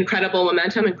 incredible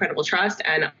momentum, incredible trust,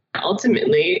 and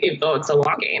ultimately, it's a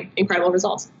long game, incredible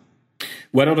results.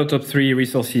 What are the top 3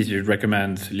 resources you'd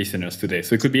recommend listeners today?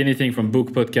 So it could be anything from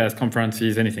book, podcast,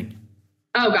 conferences, anything.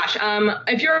 Oh, gosh.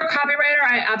 If you're a copywriter,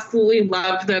 I absolutely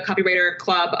love the Copywriter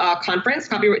Club conference.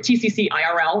 TCC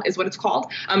IRL is what it's called.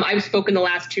 I've spoken the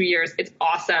last 2 years. It's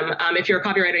awesome. If you're a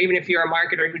copywriter, even if you're a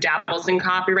marketer who dabbles in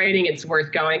copywriting, it's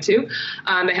worth going to.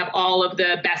 They have all of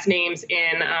the best names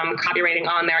in copywriting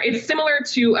on there. It's similar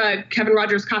to Kevin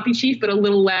Rogers' Copy Chief, but a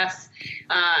little less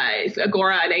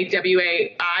Agora and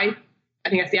AWAI. I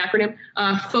think that's the acronym,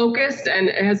 focused, and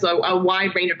it has a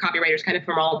wide range of copywriters kind of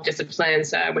from all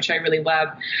disciplines, which I really love.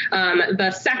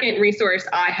 The second resource,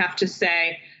 I have to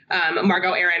say,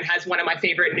 Margot Aaron has one of my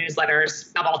favorite newsletters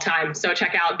of all time. So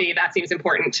check out the That Seems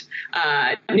Important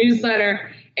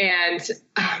newsletter. And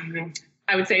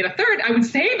I would say the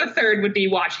third would be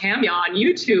watch Hamya on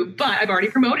YouTube, but I've already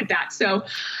promoted that. So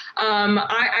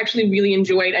I actually really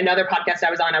enjoyed another podcast I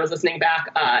was on. I was listening back.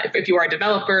 If you are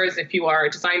developers, if you are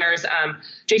designers,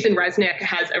 Jason Resnick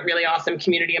has a really awesome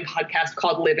community and podcast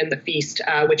called Live in the Feast,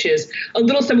 which is a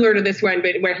little similar to this one,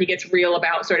 but where he gets real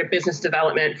about sort of business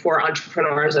development for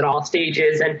entrepreneurs at all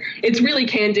stages. And it's really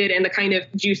candid and the kind of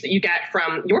juice that you get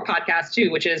from your podcast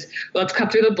too, which is let's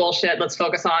cut through the bullshit. Let's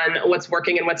focus on what's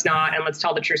working and what's not, and let's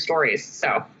tell the true stories.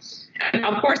 So And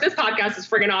of course, this podcast is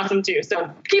friggin' awesome too. So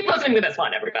keep listening to this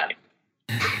one, everybody.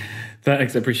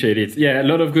 Thanks, appreciate it. Yeah, a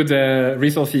lot of good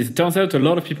resources. Turns out a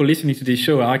lot of people listening to this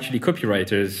show are actually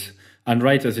copywriters and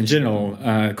writers in general.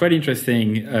 Quite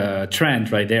interesting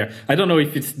trend right there. I don't know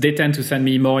if they tend to send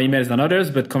me more emails than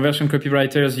others, but conversion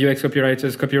copywriters, UX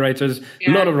copywriters,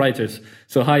 a lot of writers.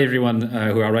 So hi, everyone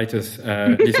who are writers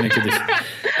listening to this.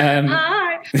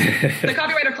 Hi. The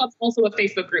Copywriter Club is also a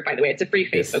Facebook group, by the way. It's a free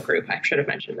Facebook group. I should have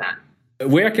mentioned that.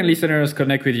 Where can listeners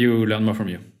connect with you, learn more from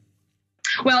you?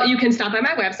 Well, you can stop by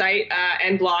my website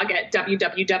and blog at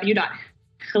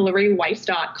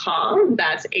www.hillaryweiss.com.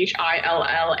 That's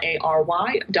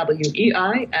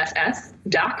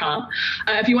HILLARYWEISS.com.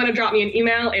 If you want to drop me an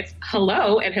email, it's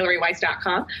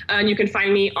hello@hillaryweiss.com. And you can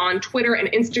find me on Twitter and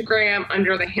Instagram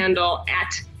under the handle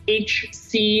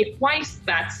 @HCWeiss.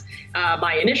 That's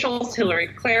my initials, Hillary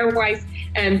Claire Weiss.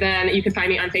 And then you can find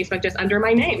me on Facebook just under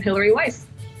my name, Hillary Weiss.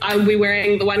 I'll be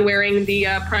wearing the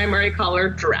primary color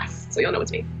dress. So you'll know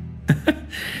it's me.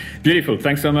 Beautiful.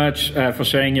 Thanks so much for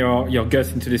sharing your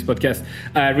guts into this podcast.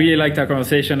 I really liked our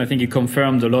conversation. I think it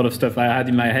confirmed a lot of stuff I had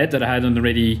in my head that I hadn't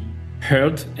already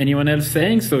heard anyone else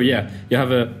saying. So yeah, you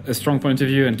have a strong point of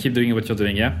view and keep doing what you're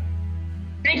doing, yeah?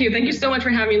 Thank you. Thank you so much for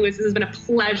having me, Luis. This has been a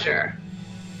pleasure.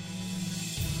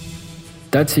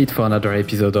 That's it for another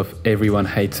episode of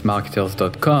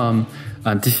EveryoneHatesMarketers.com.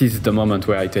 And this is the moment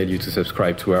where I tell you to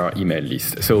subscribe to our email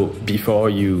list. So before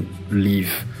you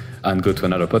leave and go to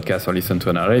another podcast or listen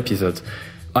to another episode,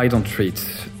 I don't treat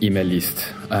email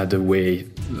list the way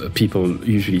people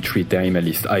usually treat their email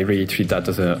list. I really treat that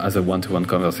as a one-to-one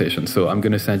conversation. So I'm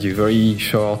going to send you very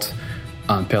short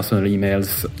and personal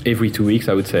emails every 2 weeks,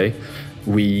 I would say.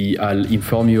 I'll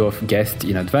inform you of guests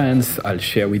in advance. I'll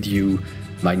share with you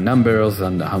my numbers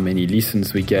and how many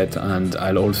listens we get, and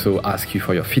I'll also ask you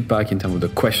for your feedback in terms of the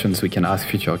questions we can ask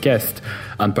future guests,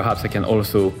 and perhaps I can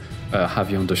also have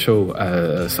you on the show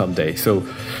someday. So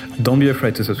don't be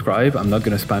afraid to subscribe. I'm not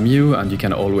going to spam you, and you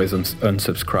can always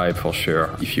unsubscribe for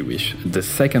sure if you wish. The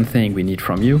second thing we need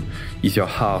from you is your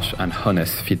harsh and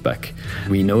honest feedback.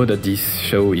 We know that this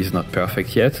show is not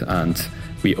perfect yet, and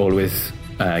we always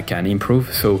can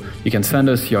improve. So you can send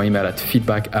us your email at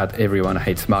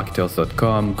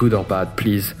feedback@everyonehatesmarketers.com. Good or bad,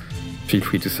 please feel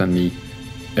free to send me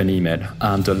an email.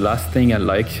 And the last thing I'd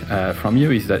like from you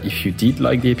is that if you did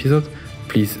like the episode,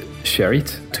 please share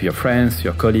it to your friends,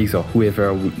 your colleagues, or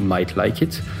whoever might like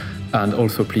it. And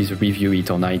also please review it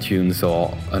on iTunes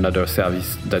or another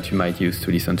service that you might use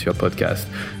to listen to your podcast.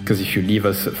 Because if you leave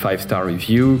us a 5-star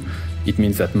review, it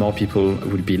means that more people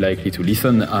will be likely to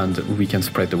listen and we can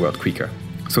spread the word quicker.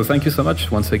 So thank you so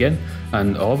much once again,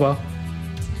 and au revoir.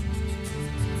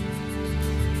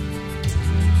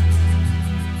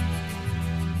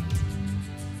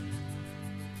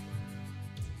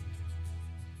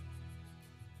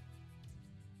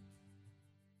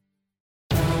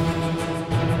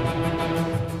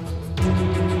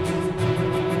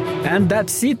 And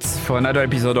that's it for another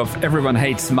episode of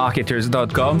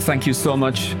EveryoneHatesMarketers.com. Thank you so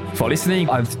much for listening.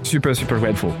 I'm super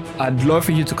grateful. I'd love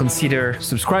for you to consider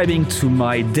subscribing to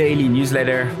my daily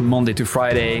newsletter, Monday to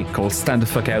Friday, called Stand the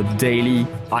Fuck Out Daily.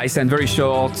 I send very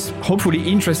short, hopefully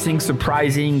interesting,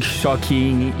 surprising,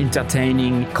 shocking,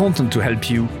 entertaining content to help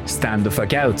you stand the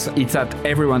fuck out. It's at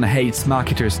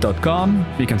EveryoneHatesMarketers.com.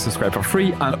 You can subscribe for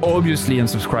free and obviously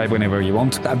unsubscribe whenever you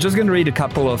want. I'm just going to read a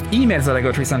couple of emails that I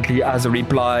got recently as a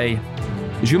reply.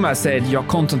 Juma said, your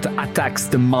content attacks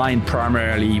the mind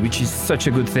primarily, which is such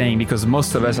a good thing because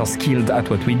most of us are skilled at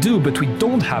what we do, but we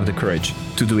don't have the courage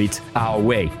to do it our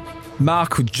way.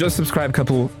 Mark, who just subscribed a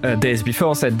couple days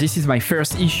before, said, this is my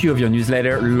first issue of your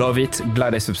newsletter. Love it.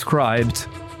 Glad I subscribed.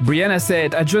 Brianna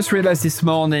said, I just realized this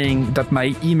morning that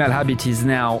my email habit is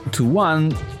now to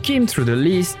 1, skim through the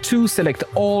list, 2, select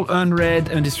all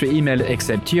unread industry email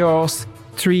except yours,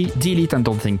 3, delete and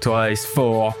don't think twice,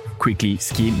 4, quickly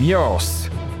skim yours.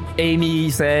 Amy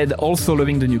said, also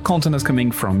loving the new content that's coming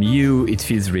from you. It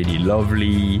feels really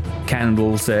lovely.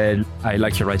 Candle said, I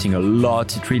like your writing a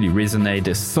lot. It really resonates.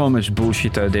 There's so much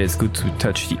bullshit out there. It's good to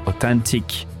touch the authentic.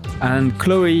 And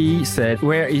Chloe said,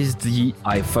 where is the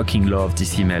I fucking love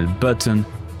this email button?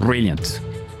 Brilliant.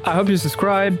 I hope you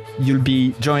subscribe. You'll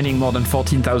be joining more than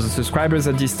 14,000 subscribers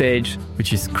at this stage,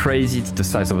 which is crazy. It's the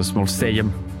size of a small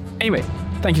stadium. Anyway,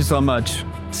 thank you so much.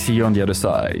 See you on the other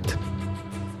side.